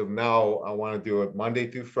 as of now, I want to do it Monday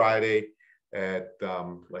through Friday at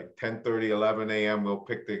like 10:30, 11 a.m. We'll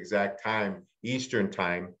pick the exact time, Eastern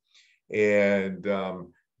time. And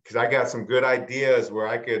because I got some good ideas where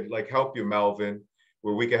I could help you, Melvin,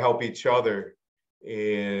 where we can help each other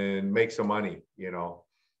and make some money, and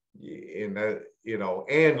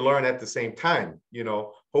learn at the same time.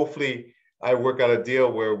 Hopefully I work out a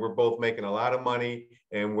deal where we're both making a lot of money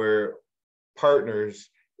and we're partners,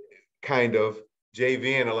 kind of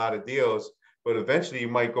JV in a lot of deals. But eventually you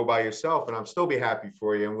might go by yourself, and I'll still be happy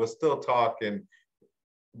for you, and we'll still talk and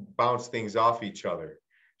bounce things off each other.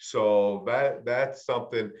 So that's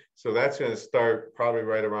something. So that's going to start probably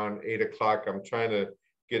right around 8 o'clock. I'm trying to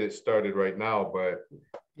get it started right now, but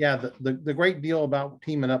yeah, the great deal about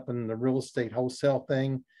teaming up in the real estate wholesale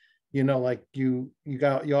thing you know, like you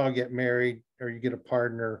all get married or you get a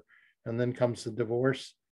partner and then comes the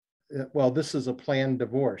divorce. Well, this is a planned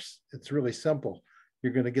divorce. It's really simple.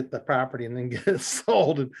 You're going to get the property and then get it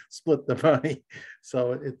sold and split the money.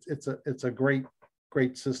 So it's a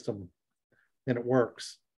great system, and it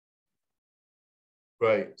works.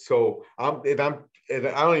 Right. So and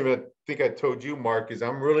I don't even think I told you, Mark, is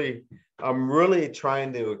I'm really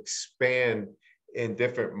trying to expand in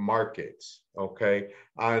different markets. Okay.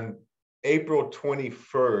 On April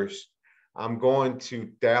 21st, I'm going to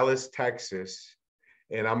Dallas, Texas,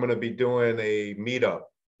 and I'm going to be doing a meetup.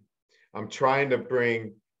 I'm trying to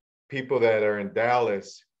bring people that are in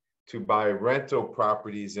Dallas to buy rental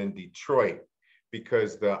properties in Detroit,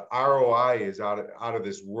 because the ROI is out of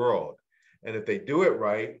this world. And if they do it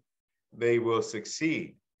right, they will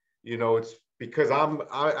succeed. You know, it's because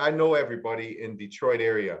I know everybody in Detroit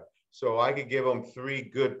area. So I could give them 3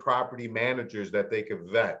 good property managers that they could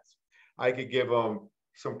vet. I could give them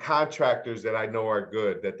some contractors that I know are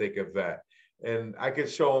good that they could vet. And I could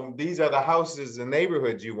show them, these are the houses and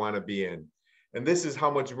neighborhoods you want to be in. And this is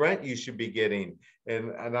how much rent you should be getting.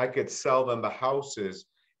 And I could sell them the houses.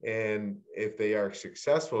 And if they are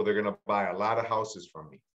successful, they're going to buy a lot of houses from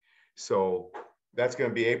me. So that's going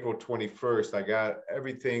to be April 21st. I got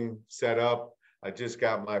everything set up. I just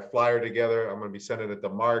got my flyer together. I'm going to be sending it to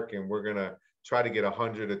Mark, and we're going to try to get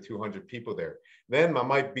 100 or 200 people there. Then I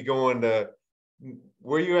might be going to,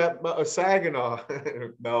 where you at, Saginaw,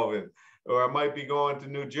 Melvin, or I might be going to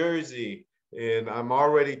New Jersey. And I'm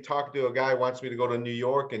already talking to a guy who wants me to go to New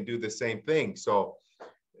York and do the same thing. So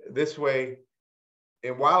this way,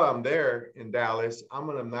 and while I'm there in Dallas, I'm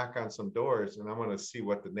going to knock on some doors and I'm going to see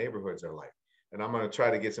what the neighborhoods are like. And I'm going to try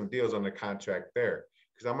to get some deals on the contract there,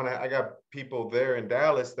 because I got people there in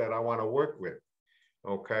Dallas that I want to work with.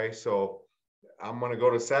 Okay. So I'm going to go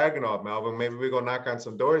to Saginaw, Melvin. Maybe we're going to knock on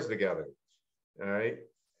some doors together. All right.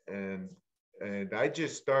 And I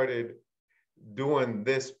just started doing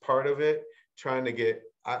this part of it, trying to get,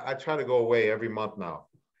 I try to go away every month now.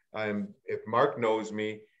 If Mark knows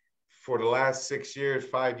me, for the last 6 years,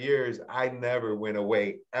 5 years, I never went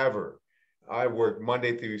away ever. I worked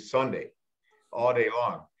Monday through Sunday, all day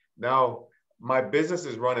long. Now, my business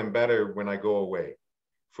is running better when I go away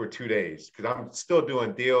for 2 days, because I'm still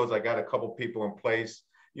doing deals. I got a couple people in place,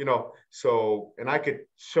 you know, so, and I could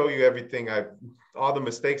show you everything all the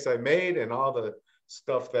mistakes I made and all the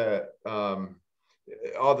stuff that, I'm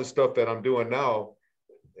doing now.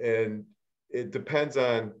 And it depends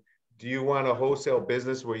on, do you want a wholesale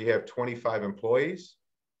business where you have 25 employees?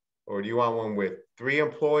 Or do you want one with 3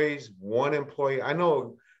 employees, 1 employee? I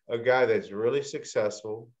know a guy that's really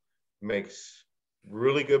successful, makes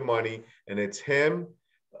really good money, and it's him,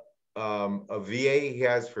 a VA he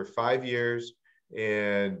has for 5 years,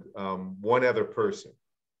 and 1 other person.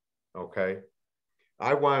 Okay.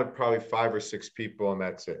 I want probably 5 or 6 people, and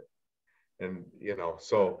that's it. And, you know,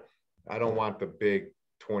 so I don't want the big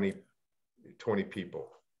 20 people.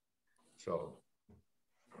 So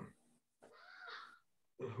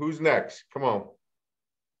who's next? Come on.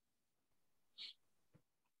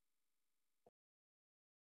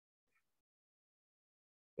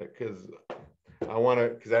 Because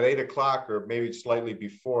at 8 o'clock or maybe slightly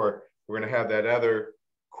before, we're going to have that other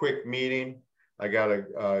quick meeting. I got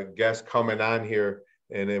a guest coming on here,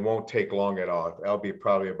 and it won't take long at all. That'll be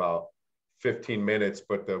probably about 15 minutes.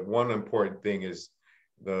 But the one important thing is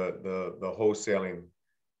the wholesaling,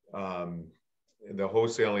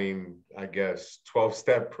 I guess,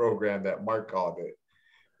 12-step program that Mark called it,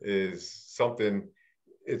 is something,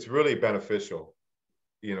 it's really beneficial,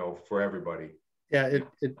 you know, for everybody. Yeah,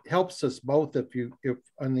 it helps us both. If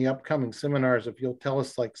on the upcoming seminars, if you'll tell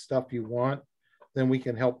us like stuff you want, then we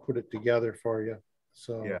can help put it together for you.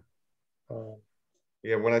 So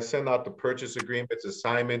yeah, when I send out the purchase agreements,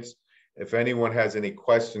 assignments, if anyone has any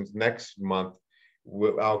questions next month,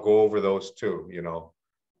 I'll go over those too, you know.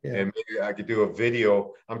 Yeah. And maybe I could do a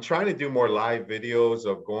video. I'm trying to do more live videos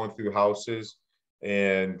of going through houses,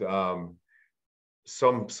 and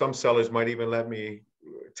some sellers might even let me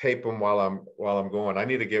tape them while I'm going. I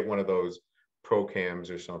need to get one of those pro cams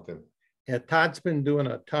or something. Yeah, Todd's been doing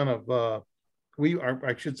a ton of we've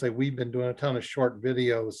been doing a ton of short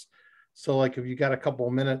videos. So like if you got a couple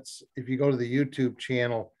of minutes, if you go to the YouTube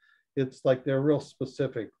channel, it's like they're real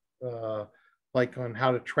specific, like on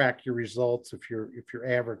how to track your results. If you're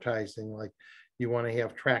advertising, like you want to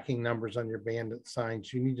have tracking numbers on your bandit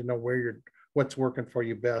signs, you need to know what's working for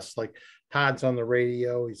you best. Like Todd's on the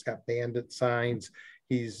radio, he's got bandit signs,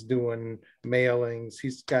 he's doing mailings,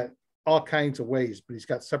 he's got all kinds of ways, but he's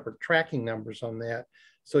got separate tracking numbers on that.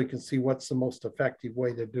 so you can see what's the most effective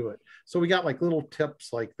way to do it. So we got like little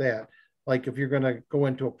tips like that. Like if you're going to go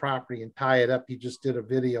into a property and tie it up, he just did a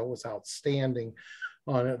video, it was outstanding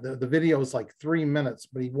on it. The video is like 3 minutes,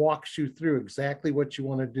 but he walks you through exactly what you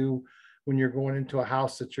want to do when you're going into a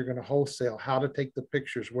house that you're going to wholesale, how to take the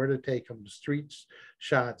pictures, where to take them, the street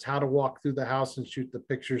shots, how to walk through the house and shoot the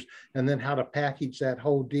pictures, and then how to package that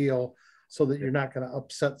whole deal so that you're not going to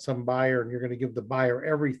upset some buyer and you're going to give the buyer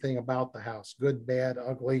everything about the house, good, bad,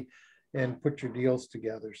 ugly, and put your deals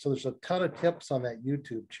together. So there's a ton of tips on that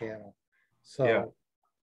YouTube channel. So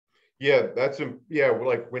yeah,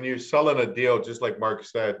 like when you're selling a deal, just like Mark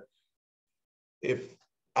said, if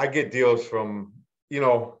I get deals from,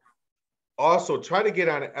 also try to get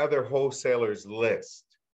on other wholesalers' list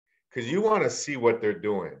because you want to see what they're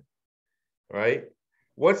doing, right?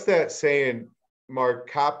 What's that saying, Mark?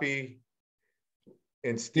 Copy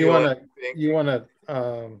and steal. You want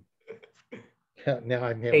to now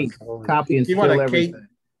I'm having trouble. Copy and steal everything.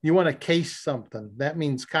 You want to case something. That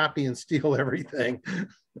means copy and steal everything.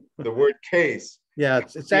 The word case. Yeah,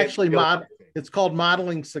 it's actually it's called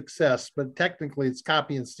modeling success, but technically it's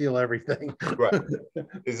copy and steal everything. Right.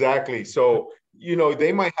 Exactly. So,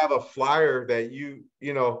 they might have a flyer that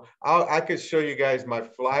I could show you guys my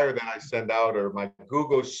flyer that I send out or my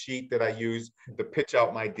Google sheet that I use to pitch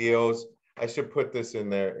out my deals. I should put this in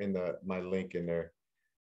there my link in there.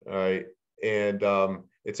 All right. And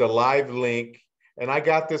it's a live link. And I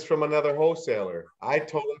got this from another wholesaler. I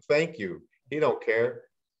told him, thank you. He don't care.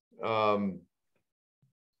 So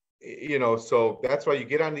that's why you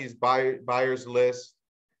get on these buyers list.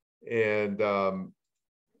 And all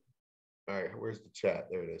right, where's the chat?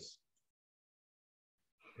 There it is.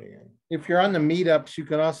 Hang on. If you're on the meetups, you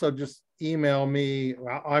can also just email me.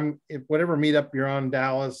 If whatever meetup you're on,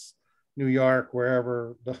 Dallas, New York,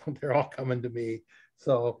 wherever, they're all coming to me.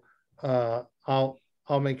 So I'll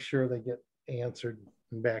make sure they get answered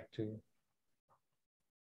and back to you.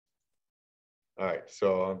 All right,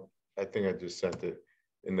 so I think I just sent it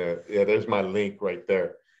in there's my link right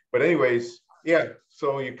there. But anyways, yeah,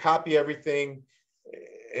 so you copy everything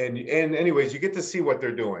and anyways, you get to see what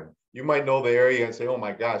they're doing. You might know the area and say, oh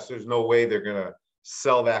my gosh, there's no way they're gonna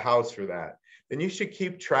sell that house for that. Then you should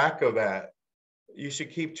keep track of that. You should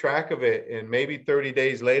keep track of it, and maybe 30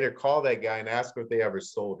 days later, call that guy and ask if they ever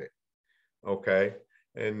sold it. Okay,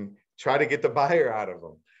 and try to get the buyer out of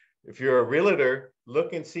them. If you're a realtor,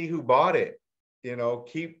 look and see who bought it.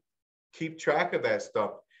 Keep track of that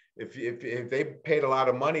stuff. If they paid a lot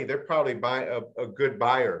of money, they're probably buying a good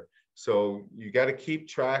buyer. So you got to keep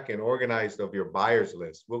track and organized of your buyers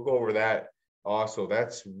list. We'll go over that also.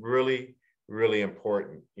 That's really, really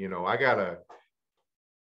important. I got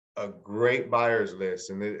a great buyers list,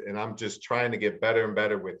 and I'm just trying to get better and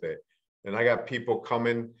better with it. And I got people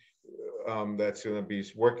coming that's going to be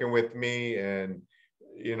working with me, and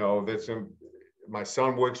my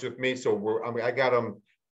son works with me, so I got them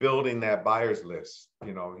building that buyers list.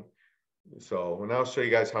 So, and I'll show you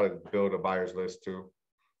guys how to build a buyers list too.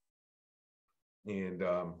 And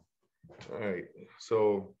all right,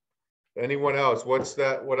 so anyone else? What's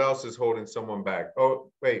that? What else is holding someone back?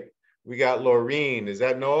 Oh, wait, we got Laureen. Is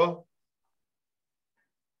that Noah?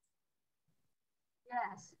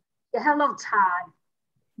 Yes. Yeah, hello, Todd.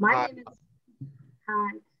 My name is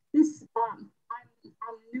Hi. This I'm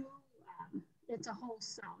new into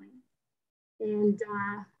wholesaling, and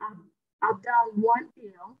I've done one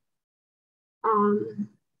deal, and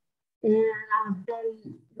I've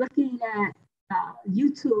been looking at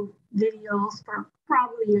YouTube videos for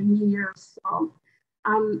probably a year or so.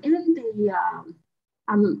 I'm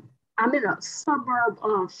in a suburb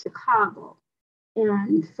of Chicago,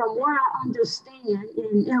 and from what I understand,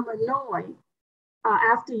 in Illinois,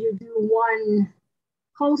 after you do one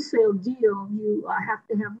wholesale deal, you have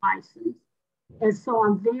to have license. And so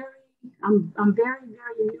I'm very, very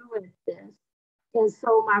new at this. And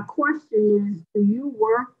so my question is, do you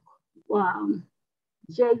work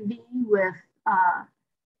JV with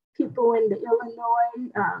people in the Illinois,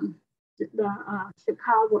 the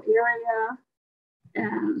Chicago area?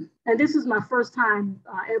 And this is my first time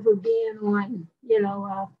ever being on,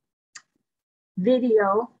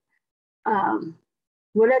 video,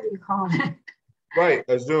 whatever you call it. Right,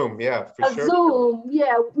 a Zoom, yeah, for sure. Zoom,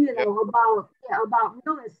 yeah, about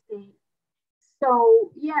real estate.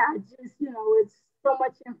 So yeah, just it's so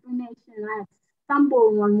much information. I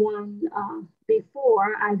stumbled on one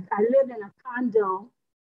before. I live in a condo,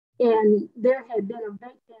 and there had been a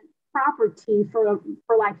vacant property for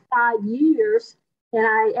like 5 years, and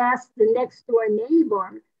I asked the next door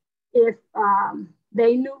neighbor if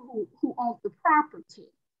they knew who owned the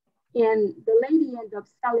property. And the lady ended up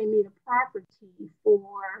selling me the property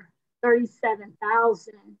for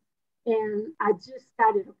 $37,000, and I just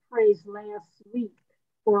got it appraised last week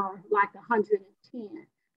for like 110.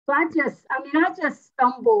 So I just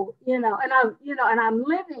stumbled, and I'm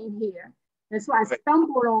living here. And so I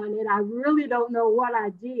stumbled on it. I really don't know what I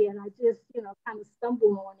did. I just, kind of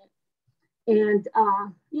stumbled on it. And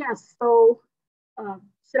so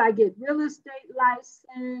should I get real estate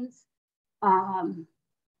license?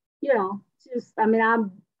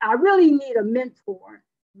 I really need a mentor,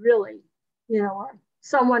 really, or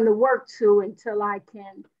someone to work to until I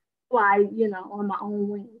can fly, on my own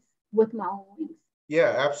wings, with my own wings.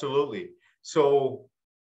 Yeah, absolutely. So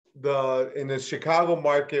in the Chicago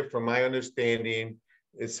market, from my understanding,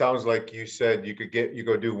 it sounds like you said you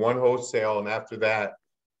go do one wholesale, and after that,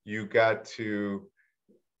 you got to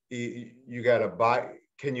buy.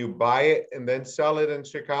 Can you buy it and then sell it in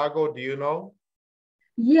Chicago? Do you know?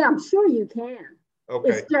 Yeah, I'm sure you can. Okay.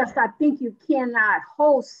 It's just, I think you cannot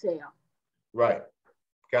wholesale. Right.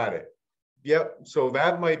 Got it. Yep. So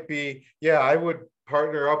that might be, yeah, I would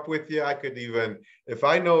partner up with you. I could even, if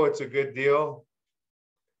I know it's a good deal,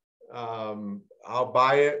 I'll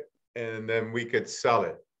buy it and then we could sell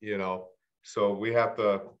it, So we have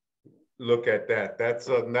to look at that. That's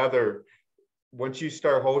another, once you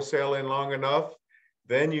start wholesaling long enough,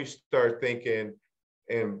 then you start thinking,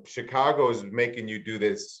 and Chicago is making you do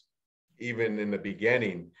this even in the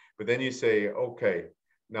beginning, but then you say, okay,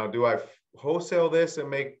 now do I wholesale this and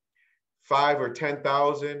make 5 or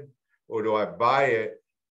 10,000, or do I buy it,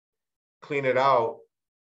 clean it out,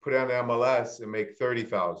 put it on the MLS and make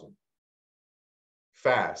 30,000?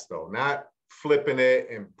 Fast though, not flipping it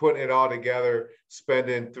and putting it all together,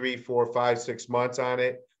 spending 3, 4, 5, 6 months on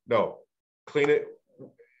it. No, clean it,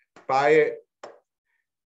 buy it.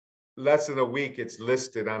 Less than a week, it's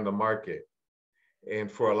listed on the market and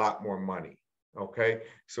for a lot more money. Okay.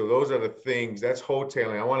 So those are the things, that's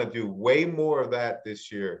wholesaling. I want to do way more of that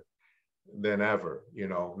this year than ever,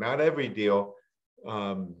 not every deal.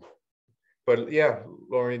 But yeah,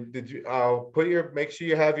 Lauren, make sure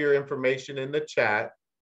you have your information in the chat.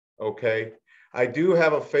 Okay. I do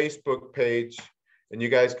have a Facebook page and you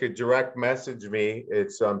guys could direct message me.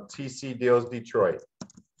 It's TC Deals Detroit.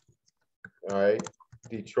 All right.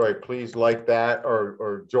 Detroit, please like that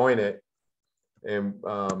or join it in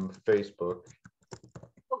Facebook.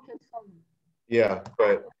 Okay, so yeah,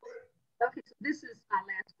 but okay, so this is my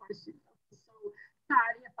last question. So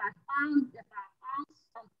Todd, if I found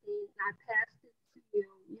something and I passed it to you,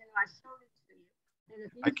 I showed it to you, and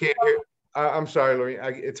if you I can't hear. I'm sorry, Lorraine.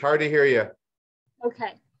 It's hard to hear you.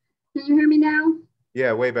 Okay, can you hear me now?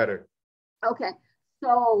 Yeah, way better. Okay,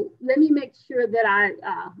 so let me make sure that I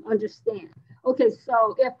understand. Okay,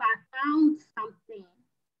 so if I found something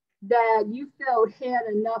that you felt had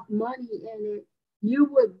enough money in it, you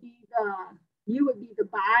would be the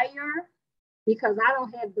buyer because I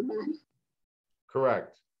don't have the money.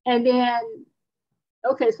 Correct. And then,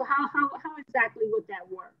 okay, so how exactly would that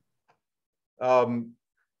work?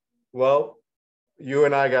 Well, you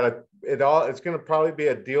and I it's going to probably be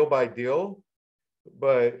a deal by deal,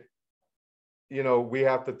 but we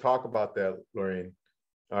have to talk about that, Lorraine.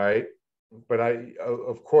 All right. But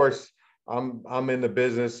of course, I'm in the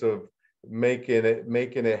business of making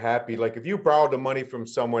it happy. Like if you borrowed the money from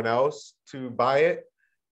someone else to buy it,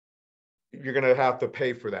 you're going to have to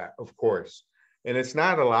pay for that, of course. And it's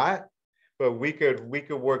not a lot, but we could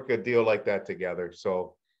work a deal like that together.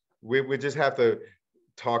 So we just have to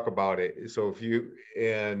talk about it. So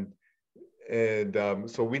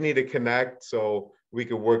so we need to connect so we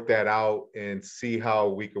could work that out and see how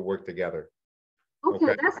we could work together. Okay,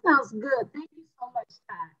 that sounds good. Thank you so much,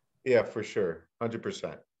 Todd. Yeah, for sure.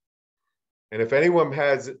 100%. And if anyone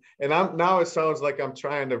has, now it sounds like I'm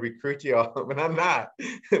trying to recruit you all, but I'm not,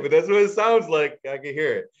 but that's what it sounds like. I can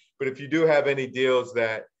hear it. But if you do have any deals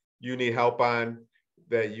that you need help on,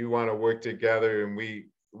 that you want to work together, and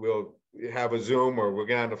we'll have a Zoom or we'll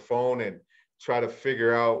get on the phone and try to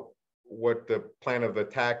figure out what the plan of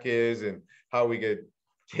attack is and how we get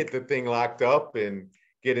the thing locked up and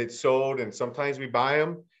get it sold. And sometimes we buy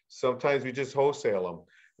them, sometimes we just wholesale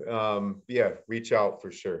them. Yeah, reach out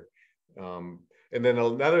for sure. And then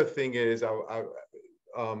another thing is,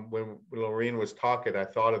 when Lorraine was talking, I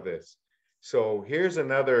thought of this. So here's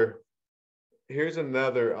another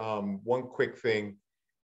one quick thing.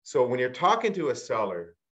 So when you're talking to a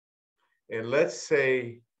seller, and let's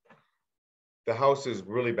say the house is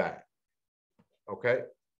really bad, okay?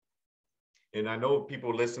 And I know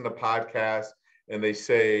people listen to podcasts and they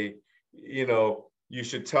say, you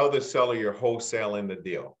should tell the seller you're wholesaling the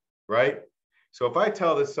deal, right? So if I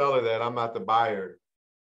tell the seller that I'm not the buyer,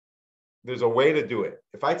 there's a way to do it.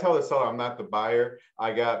 If I tell the seller I'm not the buyer,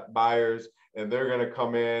 I got buyers and they're going to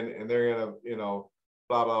come in and they're going to, you know,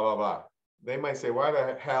 blah, blah, blah, blah. They might say, why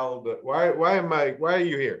the hell, why are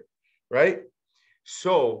you here? Right?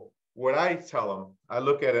 So what I tell them, I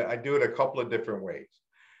look at it, I do it a couple of different ways.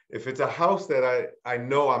 If it's a house that I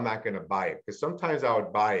know I'm not going to buy it, because sometimes I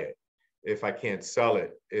would buy it if I can't sell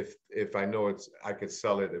it, if I know I could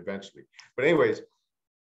sell it eventually. But anyways,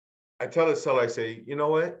 I tell the seller, I say, you know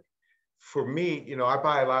what? For me, you know, I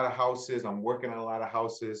buy a lot of houses. I'm working on a lot of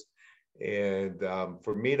houses. And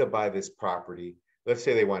for me to buy this property, let's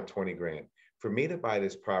say they want 20 grand. For me to buy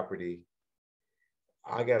this property,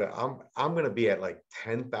 I'm going to be at like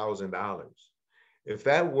 $10,000. If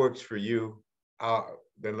that works for you,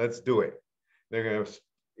 then let's do it. They're going to,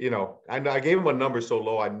 you know, I gave them a number so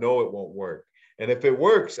low, I know it won't work. And if it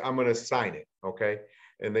works, I'm going to sign it. Okay.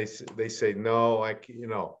 And they say, no, you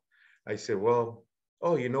know, I said, well,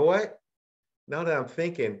 oh, you know what? Now that I'm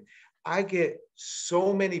thinking, I get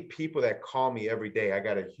so many people that call me every day. I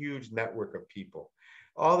got a huge network of people.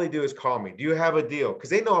 All they do is call me. Do you have a deal? Because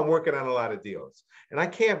they know I'm working on a lot of deals and I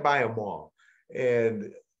can't buy them all.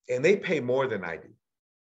 And they pay more than I do.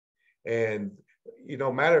 And, you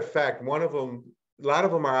know, matter of fact, a lot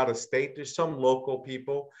of them are out of state. There's some local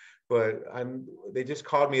people, but they just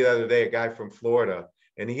called me the other day, a guy from Florida,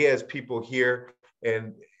 and he has people here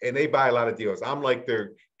and they buy a lot of deals. I'm like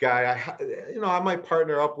their guy. I might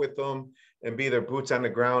partner up with them and be their boots on the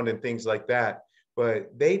ground and things like that,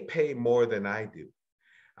 but they pay more than I do.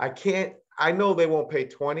 I know they won't pay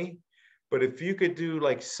 20, but if you could do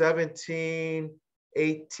like 17,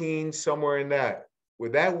 18, somewhere in that,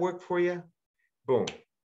 would that work for you? Boom.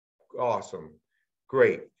 Awesome.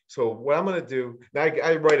 Great. So what I'm going to do, now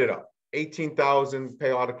I write it up, 18,000, pay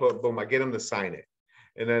all the clothes, boom, I get them to sign it.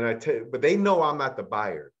 And then but they know I'm not the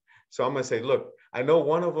buyer. So I'm going to say, look, I know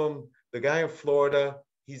one of them, the guy in Florida,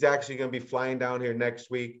 he's actually going to be flying down here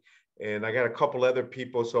next week. And I got a couple other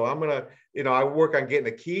people. So I'm going to, you know, I work on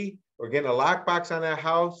getting a key or getting a lockbox on that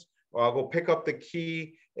house, or I'll go pick up the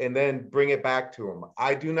key and then bring it back to him.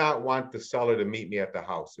 I do not want the seller to meet me at the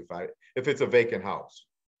house if it's a vacant house,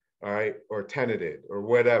 all right, or tenanted or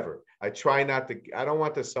whatever. I don't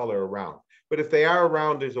want the seller around. But if they are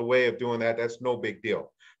around, there's a way of doing that. That's no big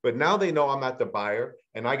deal. But now they know I'm not the buyer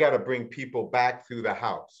and I got to bring people back through the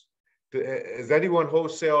house. Has anyone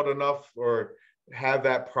wholesaled enough or have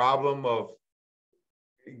that problem of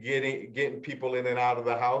getting people in and out of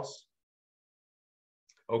the house?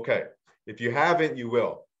 Okay. If you haven't, you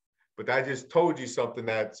will. But I just told you something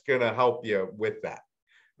that's going to help you with that.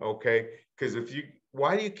 Okay. Because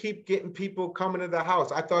why do you keep getting people coming to the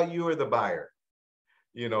house? I thought you were the buyer.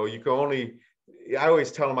 You know, I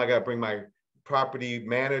always tell them I got to bring my property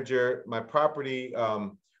manager, my property,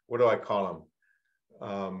 what do I call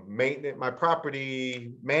them? Maintenance, my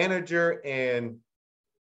property manager, and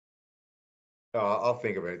I'll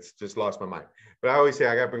think of it. It's just lost my mind. But I always say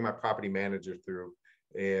I got to bring my property manager through,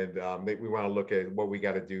 and we want to look at what we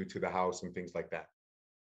got to do to the house and things like that.